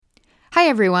Hi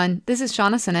everyone, this is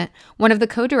Shauna Sinnott, one of the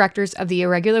co-directors of the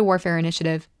Irregular Warfare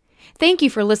Initiative. Thank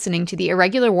you for listening to the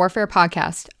Irregular Warfare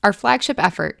Podcast, our flagship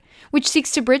effort, which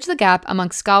seeks to bridge the gap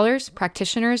amongst scholars,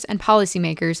 practitioners, and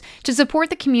policymakers to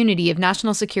support the community of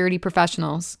national security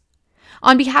professionals.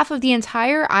 On behalf of the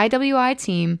entire IWI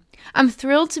team, I'm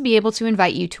thrilled to be able to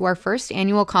invite you to our first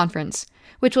annual conference,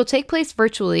 which will take place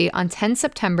virtually on 10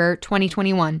 September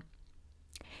 2021.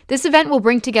 This event will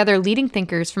bring together leading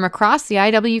thinkers from across the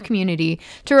IW community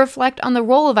to reflect on the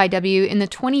role of IW in the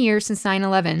 20 years since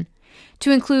 9/11,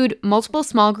 to include multiple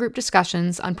small group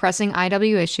discussions on pressing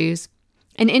IW issues,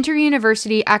 an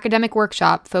inter-university academic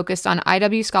workshop focused on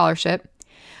IW scholarship,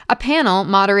 a panel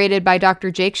moderated by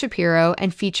Dr. Jake Shapiro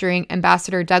and featuring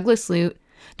Ambassador Douglas Lute,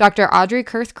 Dr. Audrey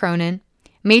Kurth Cronin,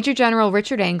 Major General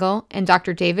Richard Engel, and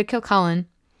Dr. David Kilcullen,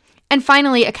 and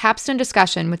finally, a capstone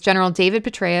discussion with General David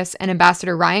Petraeus and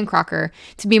Ambassador Ryan Crocker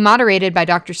to be moderated by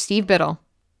Dr. Steve Biddle.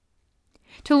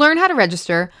 To learn how to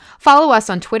register, follow us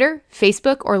on Twitter,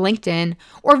 Facebook, or LinkedIn,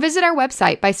 or visit our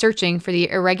website by searching for the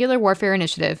Irregular Warfare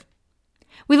Initiative.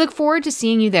 We look forward to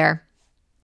seeing you there.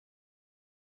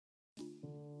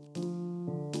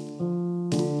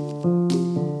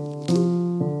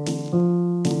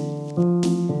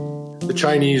 The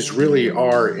Chinese really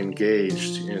are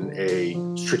engaged in a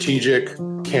strategic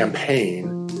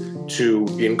campaign to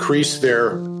increase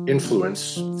their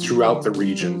influence throughout the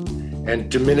region and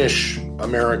diminish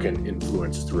American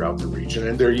influence throughout the region.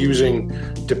 And they're using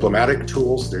diplomatic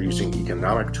tools, they're using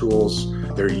economic tools,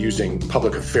 they're using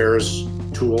public affairs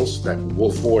tools. That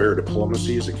Wolf Warrior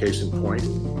diplomacy is a case in point.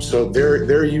 So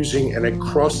they're using an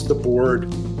across-the-board,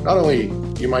 not only,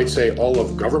 you might say,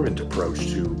 all-of-government approach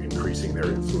to increasing their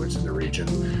influence in the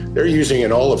region, they're using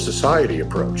an all-of-society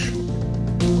approach.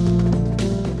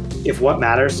 If what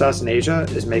matters to us in Asia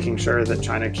is making sure that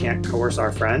China can't coerce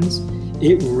our friends,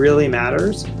 it really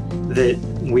matters that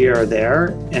we are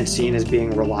there and seen as being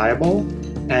reliable.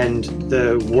 And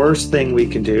the worst thing we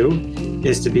can do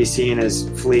is to be seen as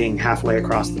fleeing halfway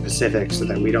across the Pacific so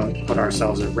that we don't put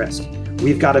ourselves at risk.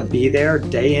 We've got to be there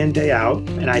day in, day out.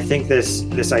 And I think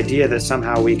this idea that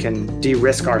somehow we can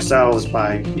de-risk ourselves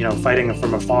by, fighting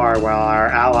from afar while our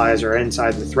allies are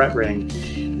inside the threat ring,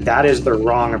 that is the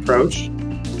wrong approach.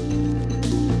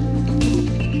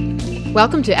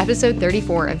 Welcome to episode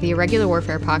 34 of the Irregular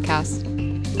Warfare Podcast.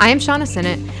 I am Shauna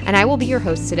Sinnott, and I will be your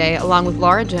host today along with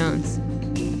Laura Jones.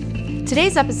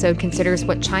 Today's episode considers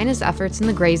what China's efforts in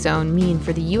the gray zone mean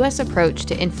for the U.S. approach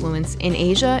to influence in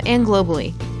Asia and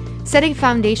globally, setting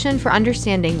foundation for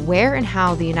understanding where and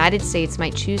how the United States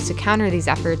might choose to counter these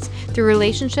efforts through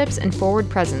relationships and forward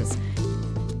presence.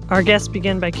 Our guests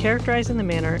begin by characterizing the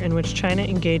manner in which China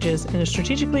engages in a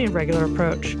strategically irregular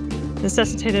approach,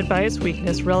 necessitated by its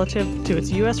weakness relative to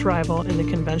its U.S. rival in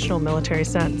the conventional military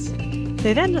sense.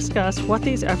 They then discuss what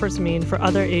these efforts mean for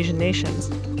other Asian nations,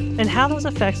 and how those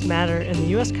effects matter in the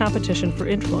U.S. competition for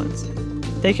influence.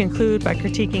 They conclude by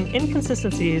critiquing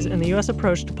inconsistencies in the U.S.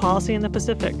 approach to policy in the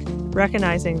Pacific,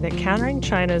 recognizing that countering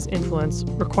China's influence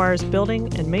requires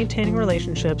building and maintaining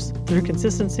relationships through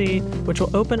consistency, which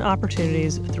will open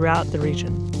opportunities throughout the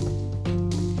region.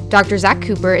 Dr. Zach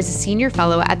Cooper is a senior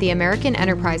fellow at the American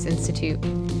Enterprise Institute,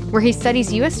 where he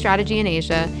studies U.S. strategy in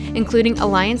Asia, including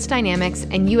alliance dynamics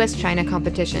and U.S.-China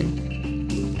competition.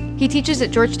 He teaches at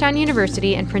Georgetown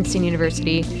University and Princeton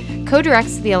University,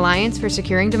 co-directs the Alliance for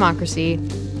Securing Democracy,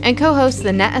 and co-hosts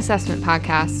the Net Assessment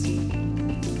podcast.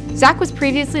 Zach was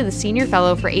previously the Senior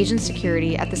Fellow for Asian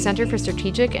Security at the Center for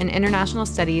Strategic and International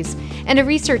Studies and a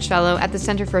Research Fellow at the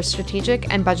Center for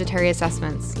Strategic and Budgetary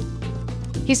Assessments.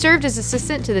 He served as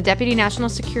Assistant to the Deputy National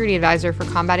Security Advisor for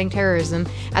Combating Terrorism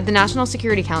at the National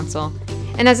Security Council,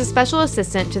 and as a Special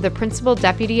Assistant to the Principal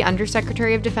Deputy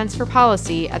Undersecretary of Defense for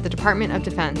Policy at the Department of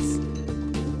Defense.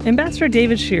 Ambassador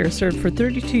David Scheer served for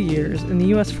 32 years in the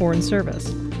U.S. Foreign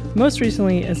Service, most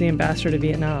recently as the Ambassador to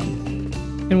Vietnam,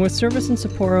 and with service in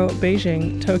Sapporo,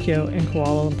 Beijing, Tokyo, and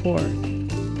Kuala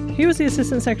Lumpur. He was the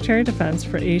Assistant Secretary of Defense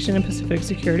for Asian and Pacific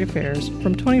Security Affairs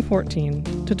from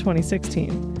 2014 to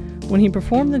 2016, when he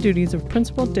performed the duties of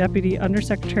Principal Deputy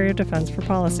Undersecretary of Defense for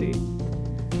Policy.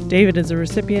 David is a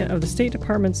recipient of the State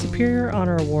Department's Superior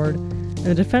Honor Award and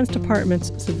the Defense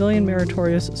Department's Civilian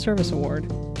Meritorious Service Award.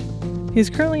 He is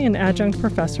currently an adjunct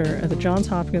professor at the Johns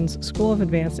Hopkins School of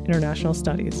Advanced International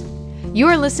Studies. You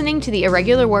are listening to the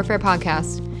Irregular Warfare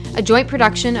Podcast, a joint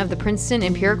production of the Princeton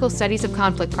Empirical Studies of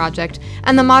Conflict Project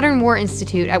and the Modern War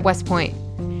Institute at West Point,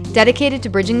 dedicated to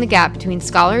bridging the gap between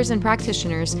scholars and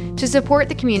practitioners to support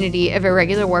the community of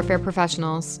irregular warfare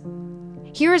professionals.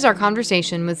 Here is our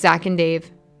conversation with Zach and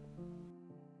Dave.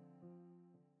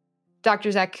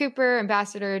 Dr. Zach Cooper,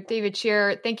 Ambassador David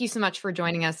Scheer, thank you so much for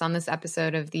joining us on this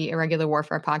episode of the Irregular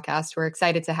Warfare Podcast. We're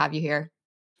excited to have you here.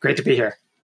 Great to be here.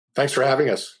 Thanks for having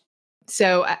us.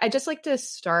 So I'd just like to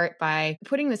start by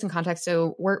putting this in context.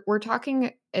 So we're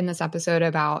talking in this episode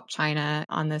about China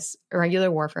on this Irregular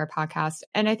Warfare Podcast.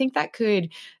 And I think that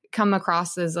could come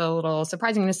across as a little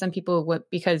surprising to some people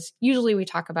because usually we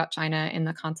talk about China in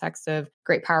the context of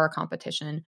great power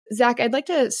competition. Zach, I'd like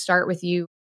to start with you.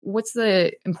 What's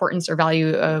the importance or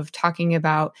value of talking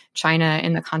about China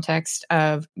in the context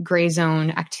of gray zone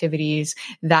activities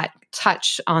that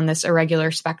touch on this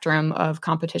irregular spectrum of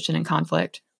competition and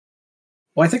conflict?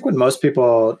 Well, I think when most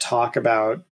people talk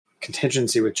about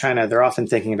contingency with China, they're often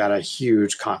thinking about a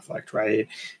huge conflict, right?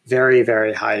 Very,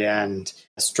 very high end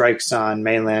strikes on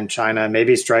mainland China,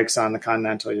 maybe strikes on the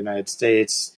continental United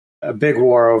States, a big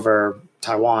war over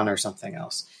Taiwan or something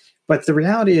else. But the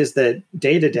reality is that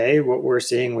day to day, what we're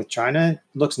seeing with China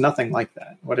looks nothing like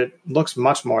that. What it looks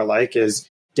much more like is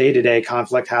day to day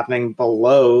conflict happening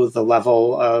below the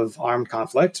level of armed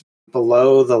conflict,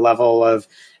 below the level of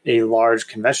a large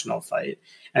conventional fight.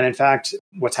 And in fact,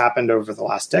 what's happened over the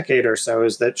last decade or so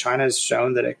is that China has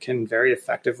shown that it can very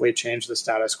effectively change the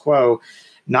status quo,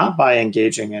 not by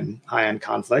engaging in high-end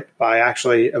conflict, by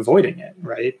actually avoiding it,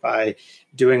 right? By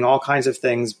doing all kinds of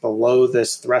things below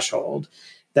this threshold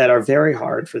that are very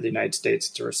hard for the United States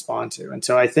to respond to. And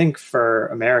so I think for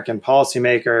American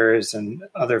policymakers and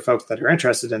other folks that are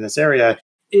interested in this area,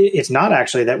 it's not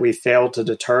actually that we failed to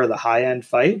deter the high-end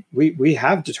fight. We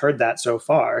have deterred that so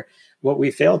far. What we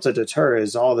failed to deter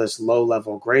is all this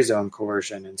low-level gray zone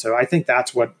coercion. And so I think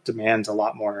that's what demands a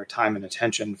lot more time and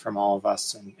attention from all of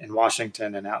us in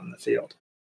Washington and out in the field.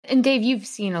 And Dave, you've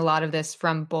seen a lot of this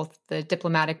from both the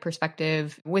diplomatic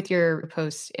perspective with your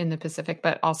posts in the Pacific,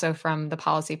 but also from the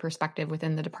policy perspective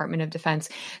within the Department of Defense.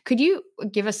 Could you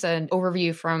give us an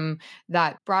overview from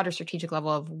that broader strategic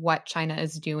level of what China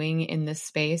is doing in this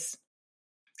space?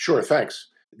 Sure, thanks.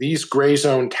 These gray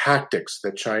zone tactics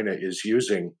that China is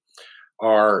using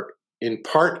are in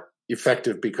part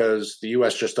effective because the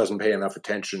U.S. just doesn't pay enough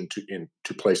attention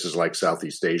to places like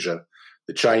Southeast Asia.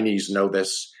 The Chinese know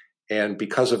this. And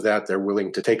because of that, they're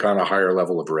willing to take on a higher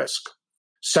level of risk.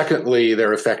 Secondly,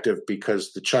 they're effective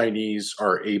because the Chinese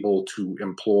are able to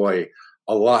employ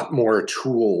a lot more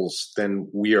tools than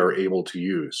we are able to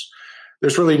use.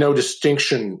 There's really no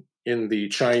distinction in the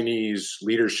Chinese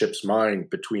leadership's mind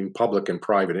between public and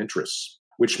private interests,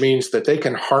 which means that they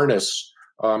can harness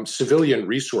civilian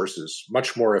resources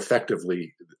much more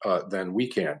effectively than we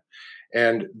can.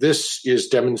 And this is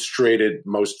demonstrated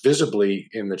most visibly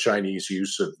in the Chinese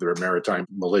use of their maritime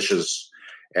militias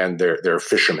and their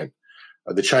fishermen.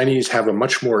 The Chinese have a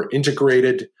much more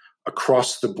integrated,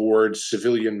 across-the-board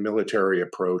civilian military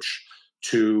approach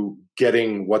to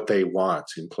getting what they want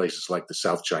in places like the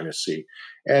South China Sea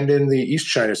and in the East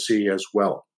China Sea as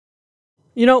well.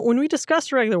 You know, when we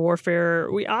discuss irregular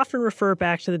warfare, we often refer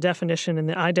back to the definition in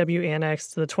the IW Annex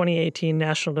to the 2018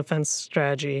 National Defense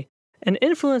Strategy. And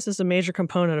influence is a major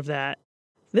component of that.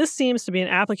 This seems to be an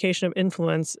application of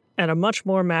influence at a much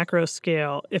more macro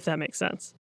scale, if that makes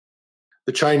sense.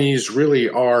 The Chinese really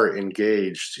are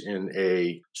engaged in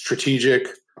a strategic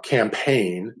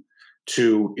campaign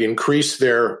to increase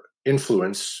their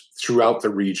influence throughout the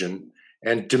region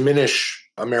and diminish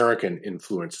American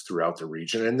influence throughout the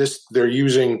region. And they're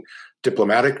using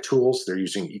diplomatic tools, they're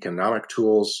using economic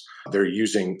tools, they're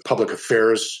using public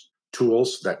affairs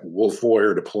tools. That wolf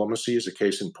warrior diplomacy is a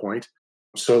case in point.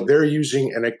 So they're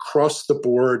using an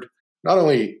across-the-board, not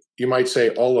only, you might say,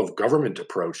 all-of-government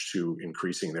approach to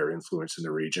increasing their influence in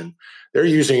the region, they're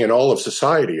using an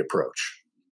all-of-society approach.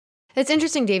 It's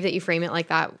interesting, Dave, that you frame it like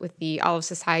that with the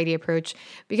all-of-society approach,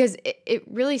 because it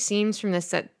really seems from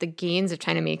this that the gains that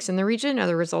China makes in the region are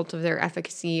the result of their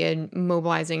efficacy in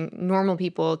mobilizing normal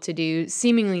people to do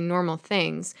seemingly normal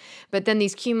things. But then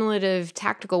these cumulative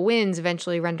tactical wins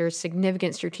eventually render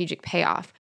significant strategic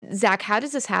payoff. Zach, how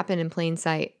does this happen in plain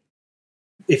sight?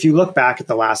 If you look back at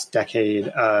the last decade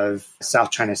of South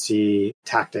China Sea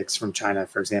tactics from China,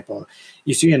 for example,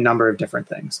 you see a number of different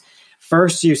things.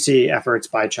 First, you see efforts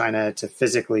by China to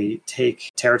physically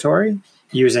take territory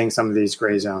using some of these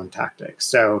gray zone tactics.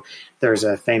 So there's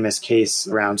a famous case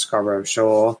around Scarborough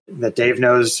Shoal that Dave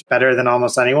knows better than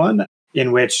almost anyone,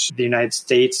 in which the United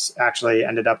States actually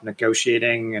ended up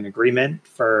negotiating an agreement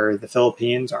for the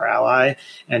Philippines, our ally,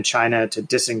 and China to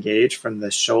disengage from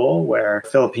the shoal where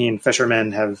Philippine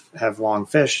fishermen have long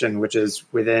fished and which is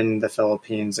within the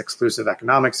Philippines' exclusive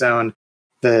economic zone.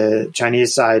 The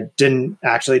Chinese side didn't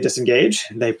actually disengage.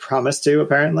 They promised to,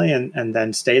 apparently, and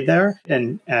then stayed there.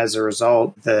 And as a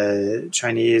result, the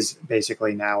Chinese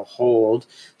basically now hold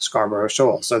Scarborough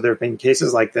Shoal. So there have been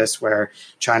cases like this where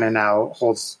China now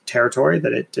holds territory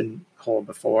that it didn't hold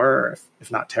before, or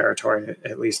if not territory,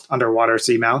 at least underwater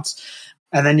seamounts.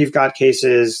 And then you've got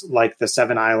cases like the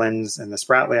Seven Islands and the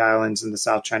Spratly Islands in the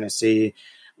South China Sea,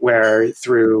 where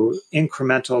through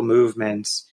incremental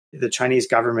movements, the Chinese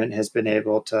government has been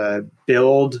able to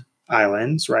build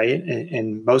islands, right?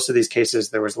 In most of these cases,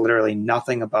 there was literally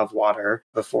nothing above water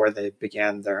before they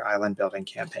began their island building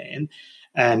campaign,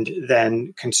 and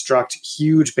then construct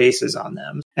huge bases on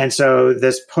them. And so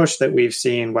this push that we've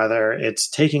seen, whether it's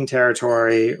taking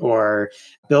territory or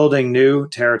building new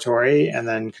territory and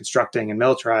then constructing and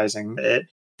militarizing it,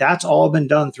 that's all been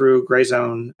done through gray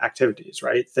zone activities,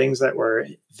 right? Things that were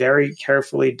very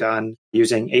carefully done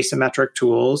using asymmetric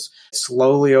tools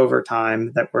slowly over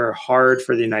time that were hard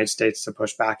for the United States to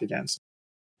push back against.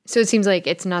 So it seems like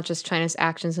it's not just China's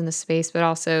actions in the space, but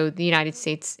also the United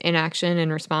States' inaction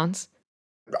in response.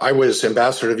 I was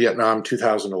ambassador to Vietnam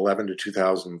 2011 to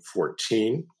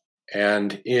 2014.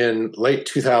 And in late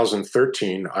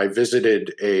 2013, I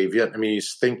visited a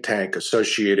Vietnamese think tank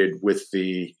associated with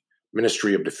the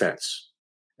Ministry of Defense.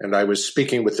 And I was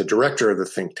speaking with the director of the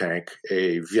think tank,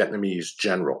 a Vietnamese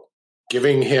general,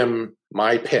 giving him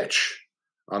my pitch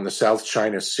on the South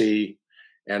China Sea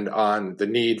and on the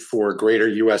need for greater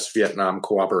U.S.-Vietnam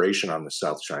cooperation on the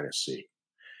South China Sea.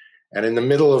 And in the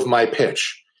middle of my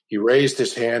pitch, he raised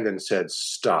his hand and said,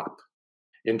 "Stop.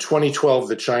 In 2012,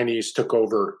 the Chinese took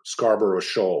over Scarborough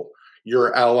Shoal,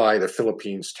 your ally, the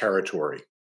Philippines' territory.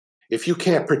 If you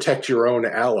can't protect your own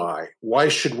ally, why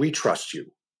should we trust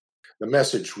you?" The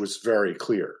message was very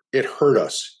clear. It hurt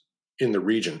us in the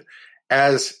region,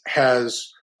 as has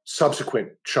subsequent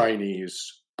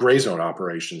Chinese gray zone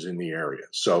operations in the area.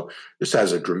 So this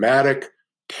has a dramatic,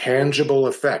 tangible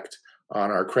effect on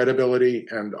our credibility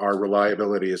and our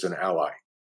reliability as an ally.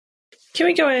 Can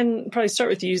we go and probably start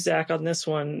with you, Zach, on this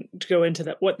one, to go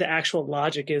into what the actual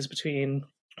logic is between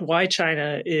why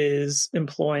China is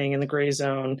employing in the gray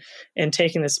zone and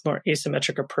taking this more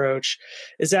asymmetric approach?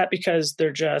 Is that because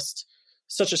they're just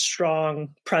such a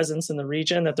strong presence in the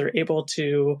region that they're able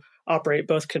to operate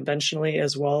both conventionally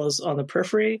as well as on the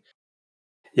periphery?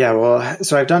 Yeah, well,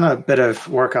 so I've done a bit of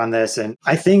work on this, and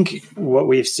I think what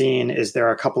we've seen is there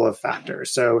are a couple of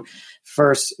factors. So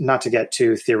first, not to get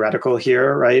too theoretical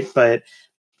here, right? But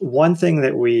one thing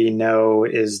that we know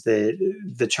is that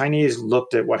the Chinese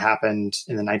looked at what happened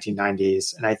in the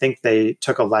 1990s, and I think they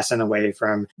took a lesson away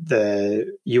from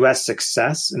the U.S.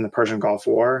 success in the Persian Gulf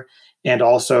War and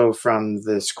also from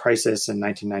this crisis in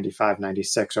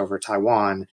 1995-96 over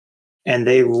Taiwan. And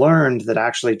they learned that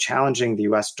actually challenging the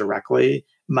U.S. directly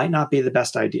might not be the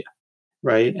best idea,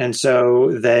 right? And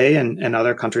so they and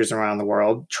other countries around the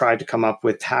world tried to come up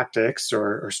with tactics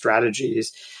or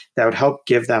strategies that would help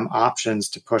give them options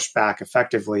to push back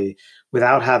effectively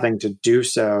without having to do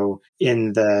so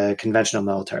in the conventional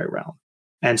military realm.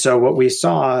 And so what we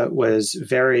saw was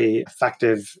very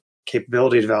effective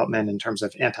capability development in terms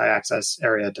of anti-access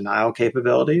area denial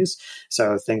capabilities.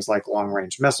 So things like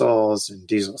long-range missiles and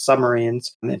diesel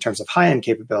submarines in terms of high-end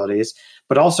capabilities,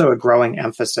 but also a growing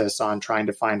emphasis on trying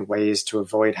to find ways to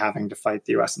avoid having to fight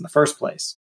the US in the first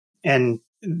place. And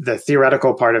the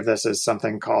theoretical part of this is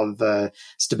something called the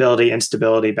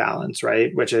stability-instability balance, right?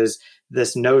 Which is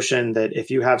this notion that if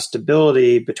you have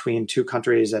stability between two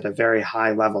countries at a very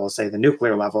high level, say the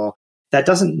nuclear level, that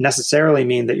doesn't necessarily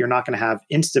mean that you're not going to have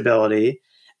instability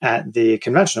at the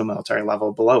conventional military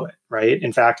level below it, right?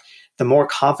 In fact, the more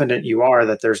confident you are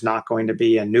that there's not going to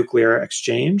be a nuclear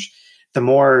exchange, the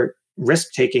more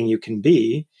risk-taking you can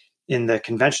be in the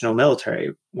conventional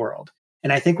military world.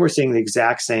 And I think we're seeing the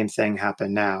exact same thing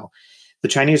happen now. The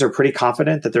Chinese are pretty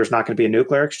confident that there's not going to be a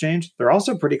nuclear exchange. They're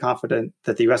also pretty confident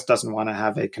that the US doesn't want to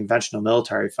have a conventional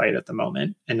military fight at the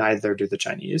moment, and neither do the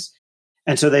Chinese.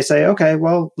 And so they say, okay,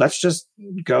 well, let's just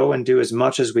go and do as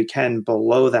much as we can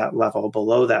below that level,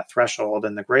 below that threshold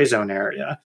in the gray zone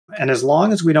area. And as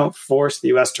long as we don't force the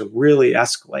US to really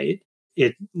escalate,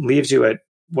 it leaves you at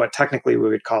what technically we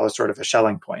would call a sort of a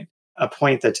Schelling point, a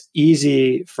point that's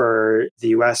easy for the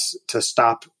US to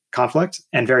stop conflict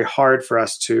and very hard for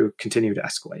us to continue to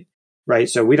escalate, right?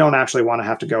 So we don't actually want to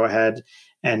have to go ahead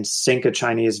and sink a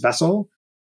Chinese vessel.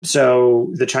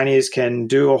 So the Chinese can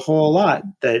do a whole lot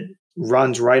that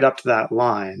runs right up to that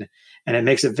line, and it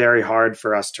makes it very hard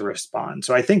for us to respond.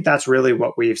 So I think that's really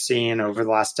what we've seen over the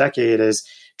last decade is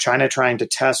China trying to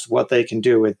test what they can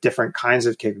do with different kinds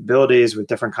of capabilities, with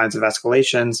different kinds of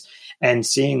escalations, and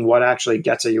seeing what actually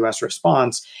gets a US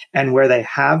response. And where they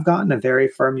have gotten a very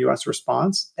firm US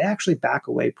response, they actually back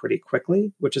away pretty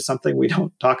quickly, which is something we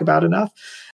don't talk about enough.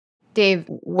 Dave,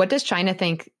 what does China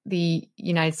think the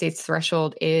United States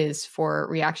threshold is for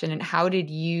reaction, and how did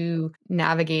you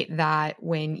navigate that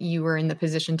when you were in the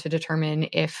position to determine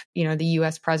if, the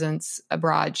US presence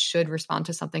abroad should respond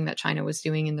to something that China was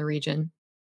doing in the region?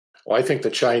 Well, I think the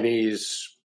Chinese,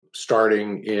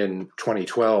 starting in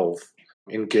 2012,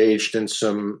 engaged in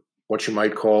some, what you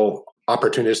might call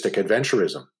opportunistic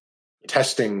adventurism,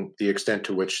 testing the extent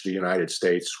to which the United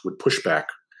States would push back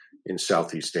in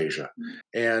Southeast Asia.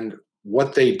 And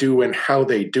what they do and how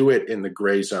they do it in the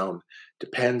gray zone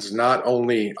depends not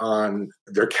only on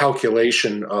their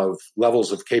calculation of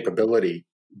levels of capability,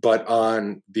 but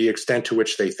on the extent to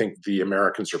which they think the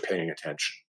Americans are paying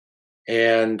attention.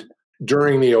 And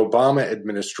during the Obama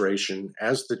administration,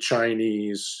 as the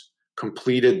Chinese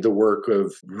completed the work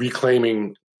of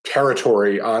reclaiming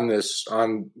territory on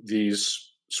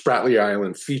these Spratly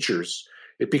Island features,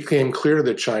 it became clear to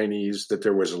the Chinese that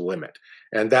there was a limit,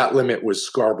 and that limit was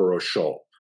Scarborough Shoal.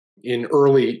 In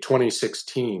early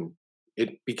 2016,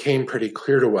 it became pretty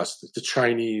clear to us that the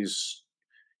Chinese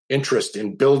interest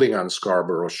in building on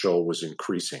Scarborough Shoal was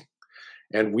increasing.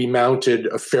 And we mounted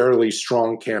a fairly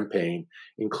strong campaign,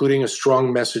 including a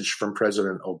strong message from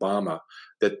President Obama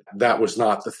that was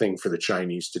not the thing for the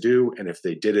Chinese to do, and if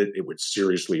they did it, it would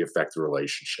seriously affect the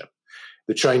relationship.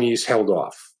 The Chinese held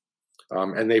off,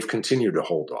 and they've continued to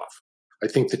hold off. I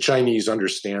think the Chinese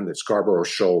understand that Scarborough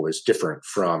Shoal is different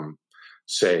from,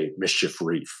 say, Mischief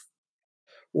Reef.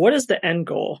 What is the end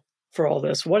goal for all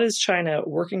this? What is China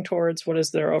working towards? What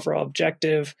is their overall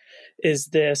objective? Is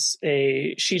this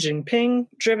a Xi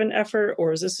Jinping-driven effort,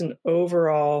 or is this an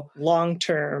overall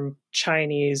long-term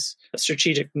Chinese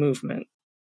strategic movement?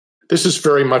 This is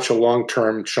very much a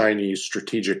long-term Chinese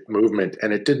strategic movement,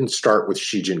 and it didn't start with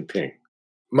Xi Jinping.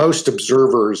 Most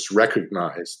observers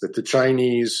recognize that the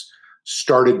Chinese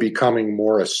started becoming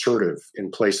more assertive in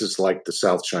places like the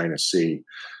South China Sea,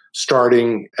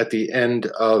 starting at the end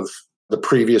of the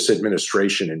previous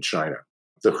administration in China,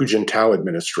 the Hu Jintao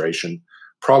administration,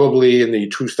 probably in the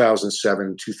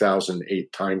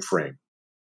 2007-2008 timeframe.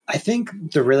 I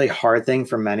think the really hard thing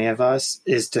for many of us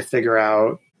is to figure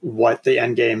out what the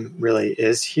end game really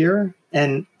is here.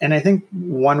 And I think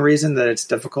one reason that it's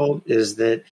difficult is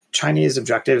that Chinese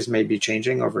objectives may be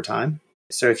changing over time.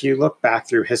 So if you look back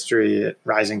through history at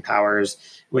rising powers,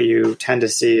 what you tend to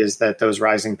see is that those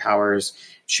rising powers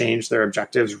change their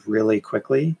objectives really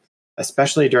quickly,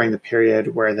 especially during the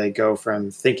period where they go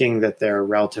from thinking that they're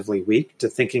relatively weak to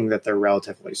thinking that they're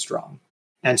relatively strong.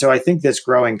 And so I think this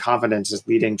growing confidence is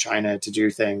leading China to do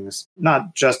things,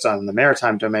 not just on the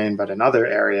maritime domain, but in other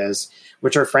areas,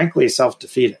 which are frankly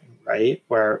self-defeating, right?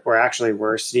 Where actually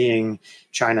we're seeing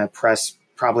China press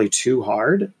probably too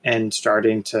hard and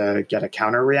starting to get a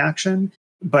counter reaction.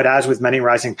 But as with many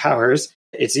rising powers,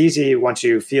 it's easy once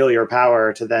you feel your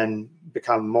power to then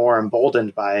become more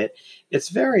emboldened by it. It's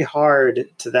very hard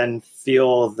to then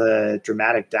feel the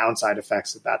dramatic downside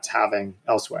effects that that's having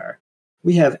elsewhere.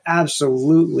 We have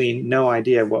absolutely no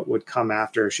idea what would come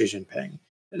after Xi Jinping.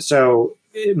 So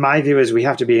my view is we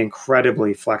have to be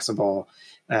incredibly flexible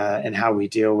in how we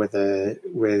deal with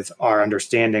our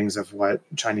understandings of what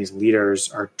Chinese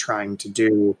leaders are trying to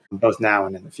do both now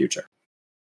and in the future.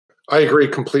 I agree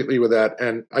completely with that.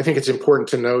 And I think it's important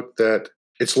to note that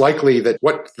it's likely that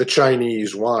what the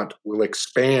Chinese want will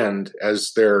expand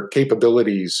as their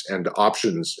capabilities and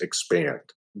options expand.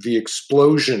 The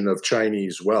explosion of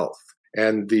Chinese wealth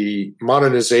and the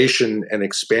modernization and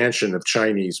expansion of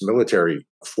Chinese military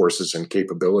forces and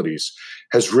capabilities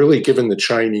has really given the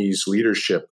Chinese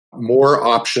leadership more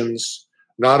options,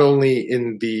 not only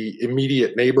in the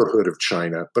immediate neighborhood of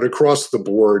China, but across the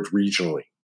board regionally.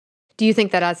 Do you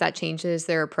think that as that changes,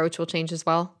 their approach will change as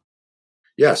well?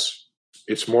 Yes,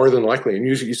 it's more than likely. And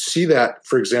you see that,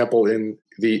 for example, in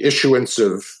the issuance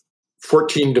of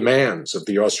 14 demands of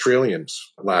the Australians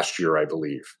last year, I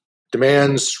believe.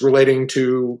 Demands relating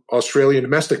to Australian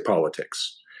domestic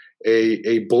politics,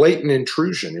 a blatant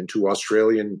intrusion into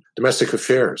Australian domestic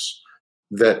affairs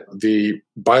that the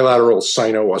bilateral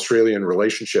Sino-Australian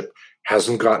relationship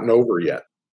hasn't gotten over yet.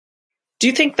 Do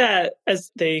you think that as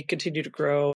they continue to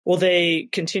grow, will they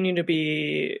continue to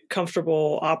be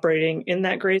comfortable operating in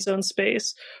that gray zone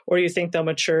space? Or do you think they'll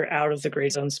mature out of the gray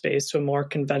zone space to a more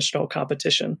conventional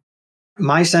competition?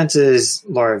 My sense is,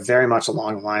 Laura, very much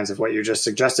along the lines of what you just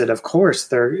suggested. Of course,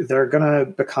 they're going to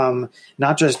become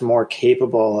not just more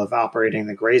capable of operating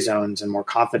the gray zones and more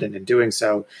confident in doing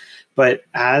so, but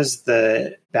as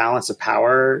the balance of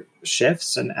power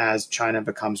shifts and as China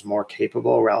becomes more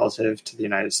capable relative to the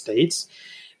United States,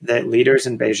 that leaders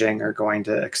in Beijing are going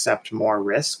to accept more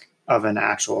risk of an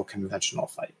actual conventional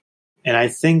fight. And I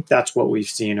think that's what we've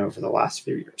seen over the last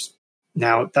few years.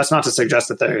 Now, that's not to suggest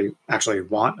that they actually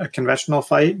want a conventional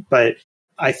fight, but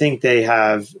I think they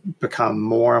have become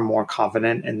more and more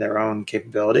confident in their own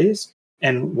capabilities.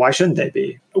 And why shouldn't they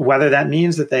be? Whether that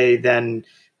means that they then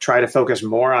try to focus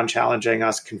more on challenging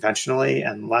us conventionally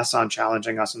and less on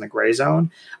challenging us in the gray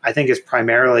zone, I think is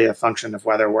primarily a function of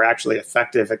whether we're actually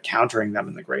effective at countering them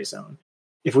in the gray zone.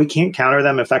 If we can't counter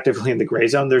them effectively in the gray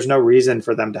zone, there's no reason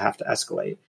for them to have to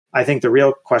escalate. I think the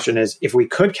real question is, if we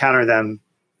could counter them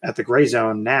at the gray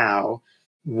zone now,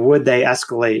 would they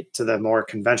escalate to the more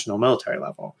conventional military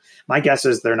level? My guess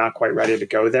is they're not quite ready to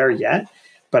go there yet,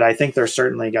 but I think they're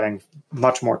certainly getting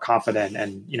much more confident.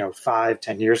 And,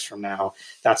 5-10 years from now,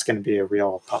 that's going to be a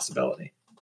real possibility.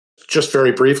 Just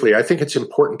very briefly, I think it's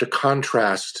important to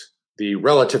contrast the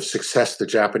relative success the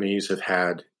Japanese have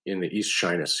had in the East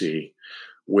China Sea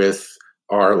with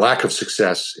our lack of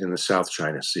success in the South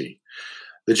China Sea.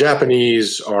 The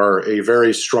Japanese are a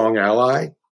very strong ally.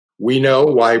 We know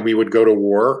why we would go to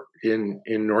war in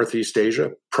Northeast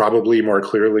Asia, probably more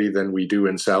clearly than we do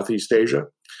in Southeast Asia.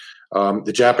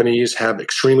 The Japanese have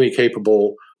extremely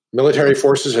capable military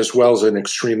forces as well as an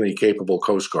extremely capable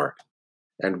Coast Guard.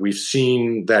 And we've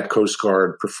seen that Coast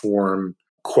Guard perform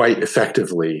quite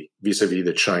effectively vis-a-vis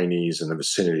the Chinese in the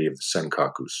vicinity of the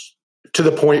Senkakus, to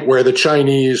the point where the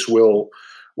Chinese will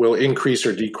increase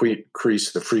or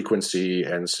decrease the frequency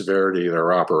and severity of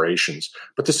their operations.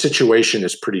 But the situation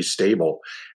is pretty stable.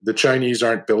 The Chinese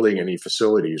aren't building any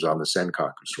facilities on the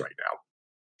Senkakus right now.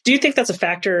 Do you think that's a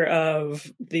factor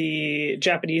of the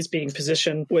Japanese being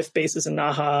positioned with bases in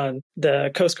Naha and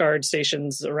the Coast Guard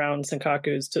stations around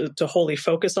Senkakus to wholly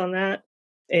focus on that?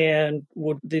 And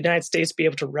would the United States be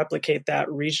able to replicate that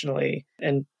regionally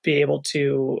and be able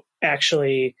to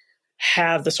actually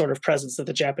have the sort of presence that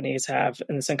the Japanese have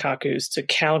in the Senkakus to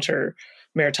counter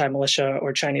maritime militia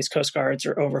or Chinese Coast Guards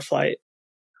or overflight?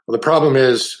 Well, the problem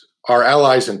is our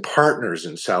allies and partners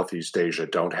in Southeast Asia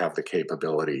don't have the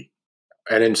capability,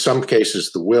 and in some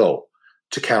cases the will,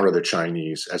 to counter the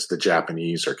Chinese as the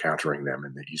Japanese are countering them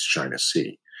in the East China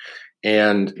Sea.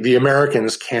 And the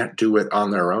Americans can't do it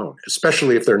on their own,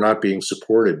 especially if they're not being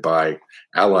supported by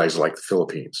allies like the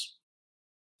Philippines.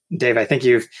 Dave, I think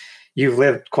you've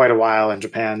lived quite a while in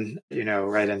Japan,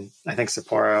 right in, I think,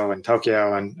 Sapporo and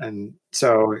Tokyo. And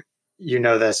so you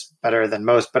know this better than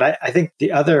most. But I think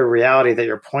the other reality that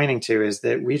you're pointing to is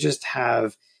that we just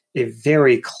have a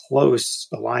very close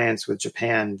alliance with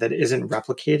Japan that isn't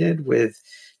replicated with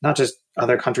not just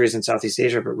other countries in Southeast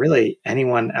Asia, but really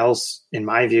anyone else, in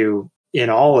my view, in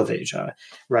all of Asia,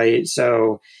 right?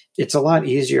 So it's a lot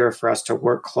easier for us to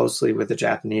work closely with the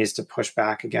Japanese to push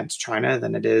back against China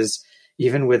than it is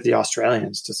even with the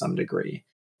Australians to some degree.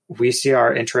 We see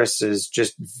our interests as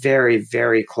just very,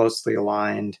 very closely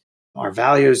aligned. Our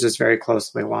values is very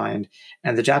closely aligned.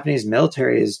 And the Japanese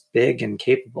military is big and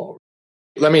capable.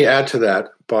 Let me add to that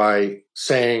by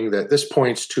saying that this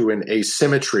points to an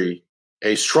asymmetry,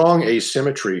 a strong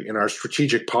asymmetry in our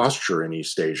strategic posture in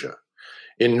East Asia.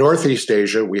 In Northeast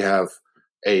Asia, we have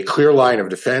a clear line of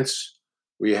defense.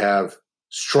 We have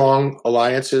strong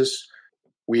alliances.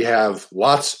 We have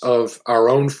lots of our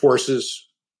own forces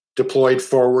deployed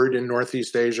forward in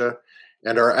Northeast Asia,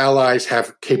 and our allies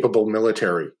have capable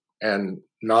military and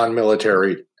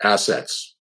non-military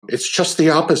assets. It's just the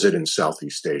opposite in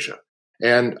Southeast Asia.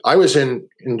 And I was in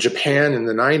Japan in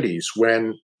the 90s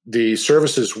when the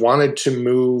services wanted to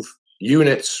move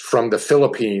units from the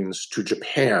Philippines to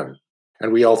Japan.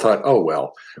 And we all thought, oh,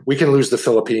 well, we can lose the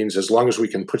Philippines as long as we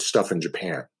can put stuff in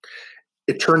Japan.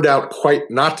 It turned out quite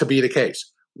not to be the case.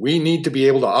 We need to be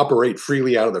able to operate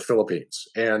freely out of the Philippines.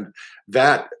 And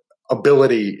that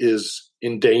ability is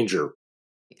in danger.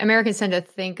 Americans tend to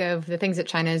think of the things that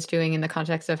China is doing in the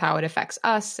context of how it affects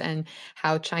us and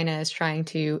how China is trying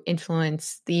to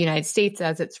influence the United States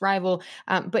as its rival.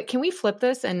 But can we flip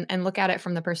this and look at it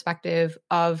from the perspective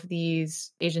of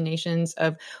these Asian nations,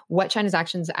 of what China's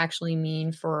actions actually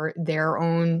mean for their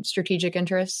own strategic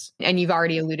interests? And you've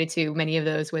already alluded to many of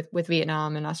those with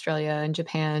Vietnam and Australia and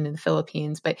Japan and the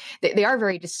Philippines, but they are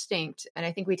very distinct. And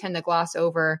I think we tend to gloss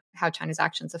over how China's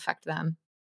actions affect them.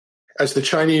 As the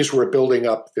Chinese were building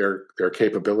up their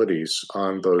capabilities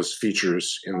on those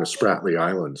features in the Spratly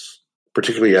Islands,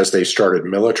 particularly as they started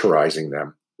militarizing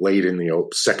them, late in the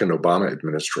second Obama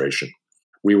administration,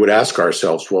 we would ask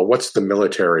ourselves, well, what's the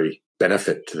military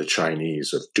benefit to the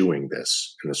Chinese of doing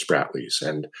this in the Spratlys?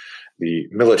 And the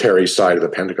military side of the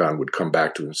Pentagon would come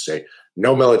back to it and say,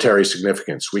 no military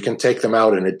significance. We can take them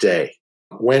out in a day.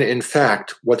 When in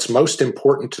fact, what's most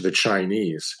important to the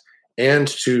Chinese and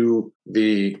to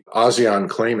the ASEAN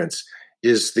claimants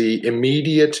is the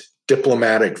immediate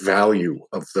diplomatic value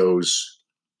of those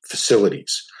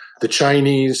facilities. The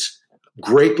Chinese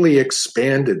greatly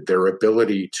expanded their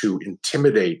ability to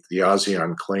intimidate the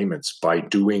ASEAN claimants by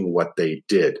doing what they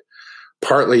did,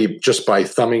 partly just by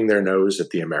thumbing their nose at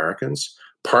the Americans,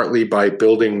 partly by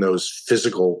building those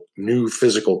new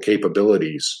physical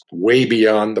capabilities way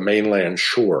beyond the mainland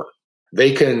shore.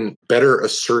 They can better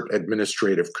assert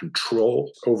administrative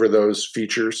control over those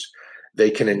features.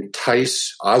 They can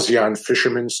entice ASEAN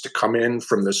fishermen to come in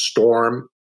from the storm.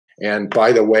 And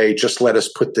by the way, just let us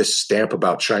put this stamp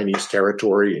about Chinese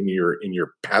territory in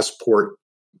your passport.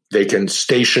 They can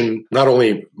station not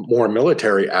only more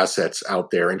military assets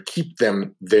out there and keep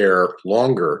them there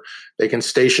longer, they can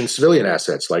station civilian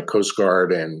assets like Coast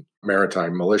Guard and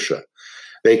maritime militia.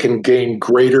 They can gain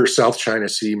greater South China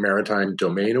Sea maritime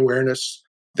domain awareness.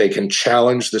 They can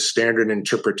challenge the standard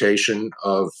interpretation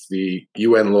of the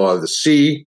UN law of the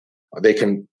sea. They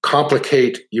can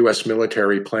complicate U.S.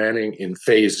 military planning in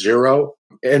phase 0.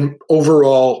 And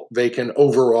overall, they can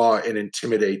overawe and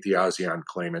intimidate the ASEAN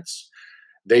claimants.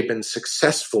 They've been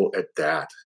successful at that.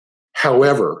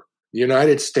 However, the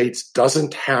United States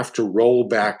doesn't have to roll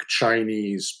back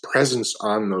Chinese presence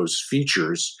on those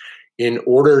features in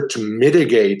order to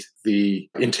mitigate the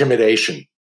intimidation.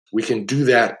 We can do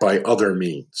that by other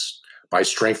means, by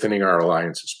strengthening our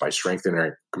alliances, by strengthening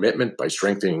our commitment, by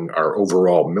strengthening our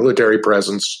overall military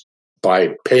presence,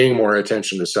 by paying more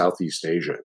attention to Southeast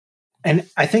Asia. And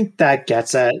I think that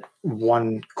gets at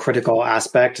one critical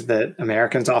aspect that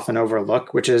Americans often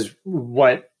overlook, which is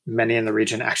what many in the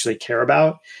region actually care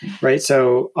about, right?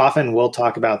 So often we'll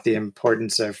talk about the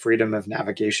importance of freedom of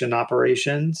navigation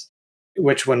operations,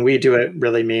 which when we do it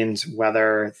really means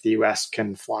whether the US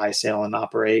can fly, sail, and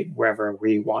operate wherever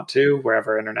we want to,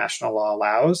 wherever international law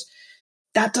allows.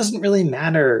 That doesn't really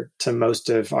matter to most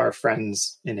of our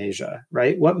friends in Asia,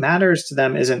 right? What matters to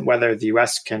them isn't whether the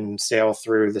US can sail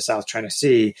through the South China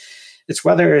Sea. It's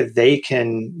whether they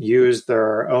can use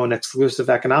their own exclusive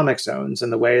economic zones in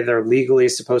the way they're legally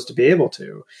supposed to be able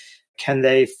to. Can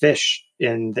they fish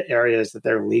in the areas that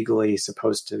they're legally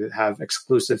supposed to have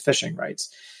exclusive fishing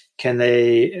rights? Can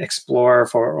they explore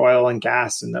for oil and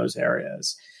gas in those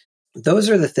areas? Those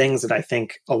are the things that I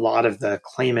think a lot of the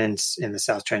claimants in the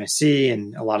South China Sea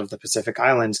and a lot of the Pacific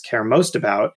Islands care most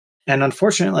about. And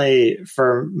unfortunately,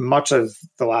 for much of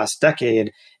the last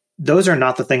decade, those are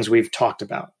not the things we've talked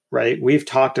about, right? We've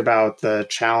talked about the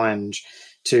challenge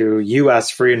to U.S.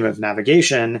 freedom of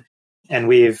navigation, and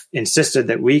we've insisted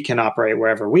that we can operate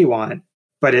wherever we want.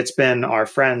 But it's been our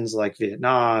friends like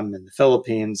Vietnam and the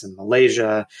Philippines and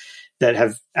Malaysia that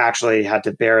have actually had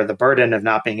to bear the burden of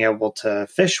not being able to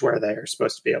fish where they are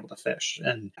supposed to be able to fish.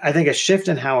 And I think a shift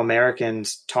in how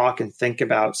Americans talk and think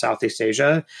about Southeast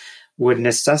Asia would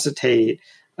necessitate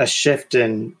a shift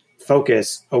in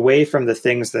focus away from the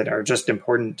things that are just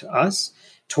important to us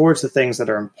towards the things that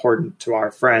are important to our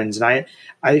friends. And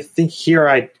I think here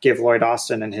I give Lloyd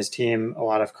Austin and his team a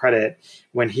lot of credit.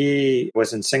 When he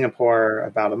was in Singapore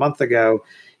about a month ago,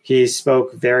 he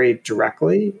spoke very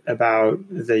directly about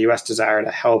the U.S. desire to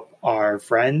help our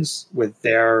friends with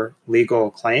their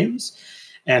legal claims.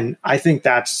 And I think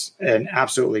that's an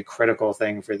absolutely critical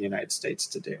thing for the United States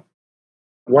to do.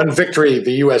 One victory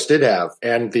the U.S. did have,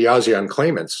 and the ASEAN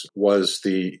claimants, was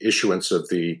the issuance of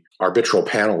the arbitral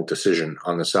panel decision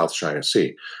on the South China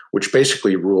Sea, which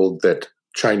basically ruled that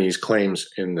Chinese claims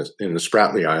in the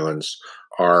Spratly Islands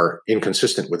are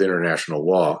inconsistent with international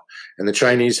law, and the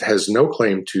Chinese has no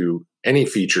claim to any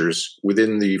features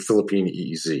within the Philippine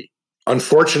EEZ.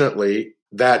 Unfortunately,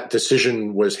 that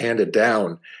decision was handed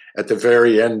down at the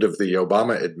very end of the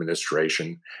Obama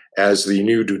administration as the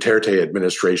new Duterte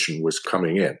administration was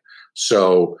coming in.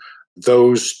 So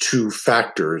those two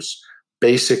factors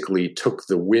basically took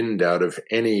the wind out of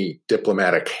any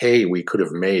diplomatic hay we could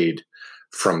have made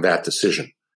from that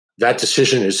decision. That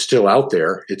decision is still out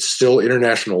there. It's still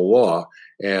international law.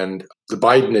 And the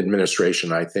Biden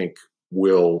administration, I think,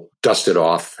 will dust it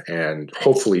off and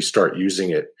hopefully start using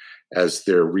it as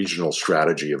their regional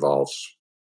strategy evolves.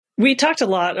 We talked a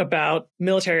lot about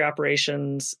military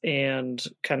operations and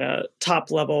kind of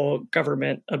top-level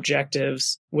government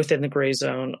objectives within the gray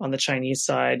zone on the Chinese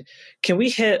side. Can we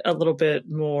hit a little bit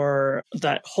more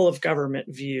that whole of government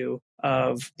view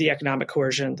of the economic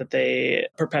coercion that they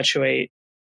perpetuate?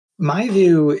 My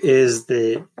view is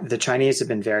that the Chinese have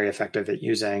been very effective at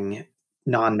using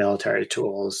non-military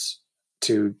tools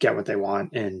to get what they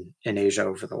want in Asia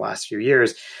over the last few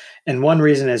years. And one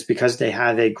reason is because they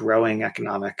have a growing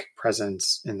economic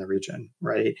presence in the region,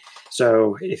 right?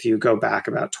 So if you go back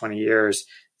about 20 years,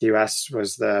 the US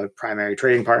was the primary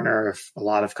trading partner of a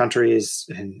lot of countries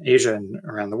in Asia and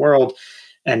around the world.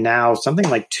 And now something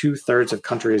like 2/3 of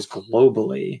countries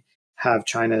globally have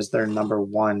China as their number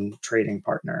one trading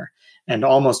partner. And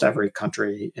almost every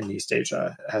country in East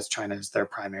Asia has China as their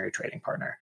primary trading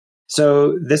partner.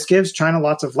 So this gives China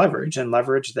lots of leverage, and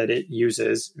leverage that it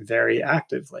uses very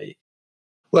actively.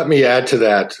 Let me add to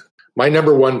that. My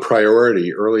number one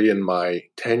priority early in my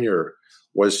tenure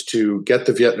was to get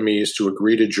the Vietnamese to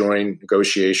agree to join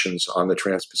negotiations on the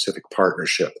Trans-Pacific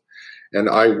Partnership. And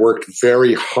I worked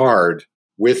very hard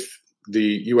with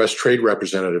the U.S. Trade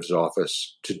Representative's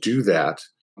office to do that.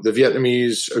 The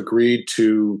Vietnamese agreed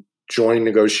to join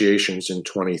negotiations in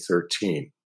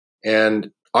 2013.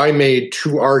 And I made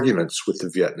two arguments with the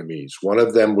Vietnamese. One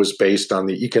of them was based on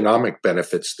the economic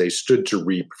benefits they stood to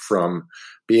reap from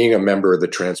being a member of the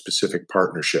Trans-Pacific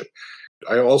Partnership.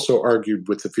 I also argued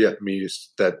with the Vietnamese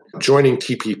that joining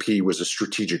TPP was a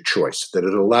strategic choice, that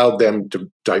it allowed them to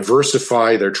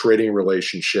diversify their trading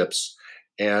relationships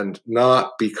and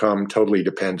not become totally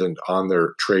dependent on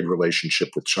their trade relationship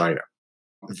with China.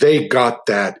 They got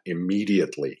that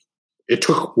immediately. It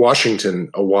took Washington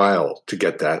a while to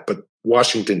get that, but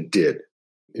Washington did.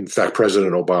 In fact,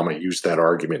 President Obama used that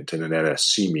argument in an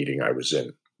NSC meeting I was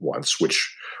in once,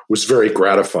 which was very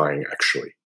gratifying,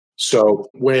 actually. So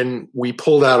when we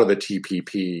pulled out of the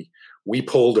TPP, we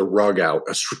pulled a rug out,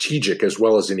 a strategic as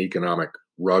well as an economic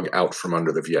rug out from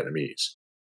under the Vietnamese.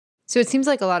 So it seems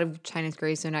like a lot of China's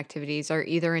gray zone activities are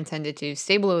either intended to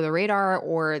stay below the radar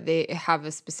or they have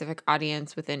a specific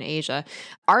audience within Asia.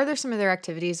 Are there some of their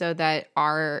activities, though, that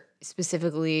are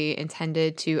specifically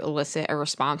intended to elicit a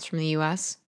response from the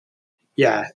U.S.?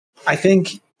 Yeah, I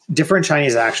think different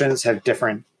Chinese actions have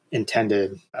different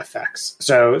intended effects.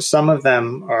 So some of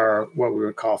them are what we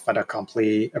would call fait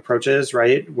accompli approaches,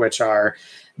 right? Which are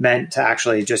meant to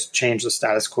actually just change the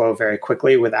status quo very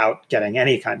quickly without getting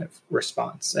any kind of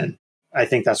response. And I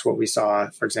think that's what we saw,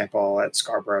 for example, at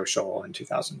Scarborough Shoal in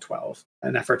 2012.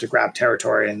 An effort to grab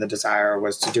territory, and the desire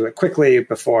was to do it quickly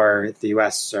before the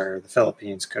US or the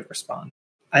Philippines could respond.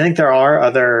 I think there are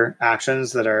other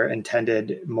actions that are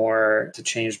intended more to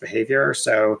change behavior.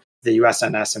 So the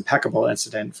USNS Impeccable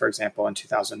incident, for example, in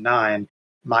 2009,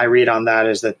 my read on that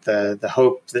is that the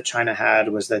hope that China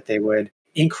had was that they would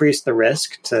increase the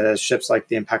risk to ships like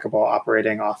the Impeccable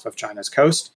operating off of China's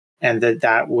coast, and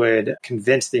that would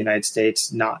convince the United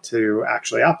States not to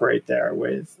actually operate there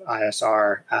with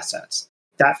ISR assets.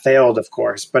 That failed, of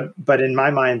course, but in my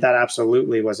mind, that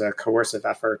absolutely was a coercive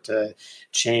effort to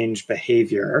change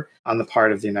behavior on the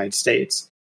part of the United States.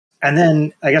 And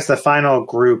then I guess the final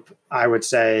group, I would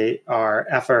say, are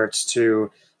efforts to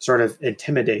sort of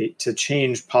intimidate, to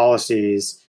change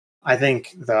policies. I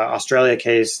think the Australia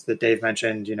case that Dave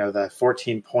mentioned, the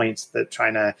 14 points that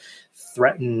China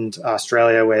threatened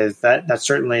Australia with, that's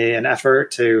certainly an effort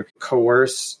to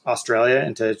coerce Australia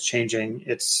into changing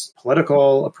its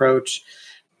political approach.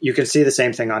 You can see the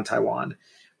same thing on Taiwan,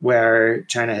 where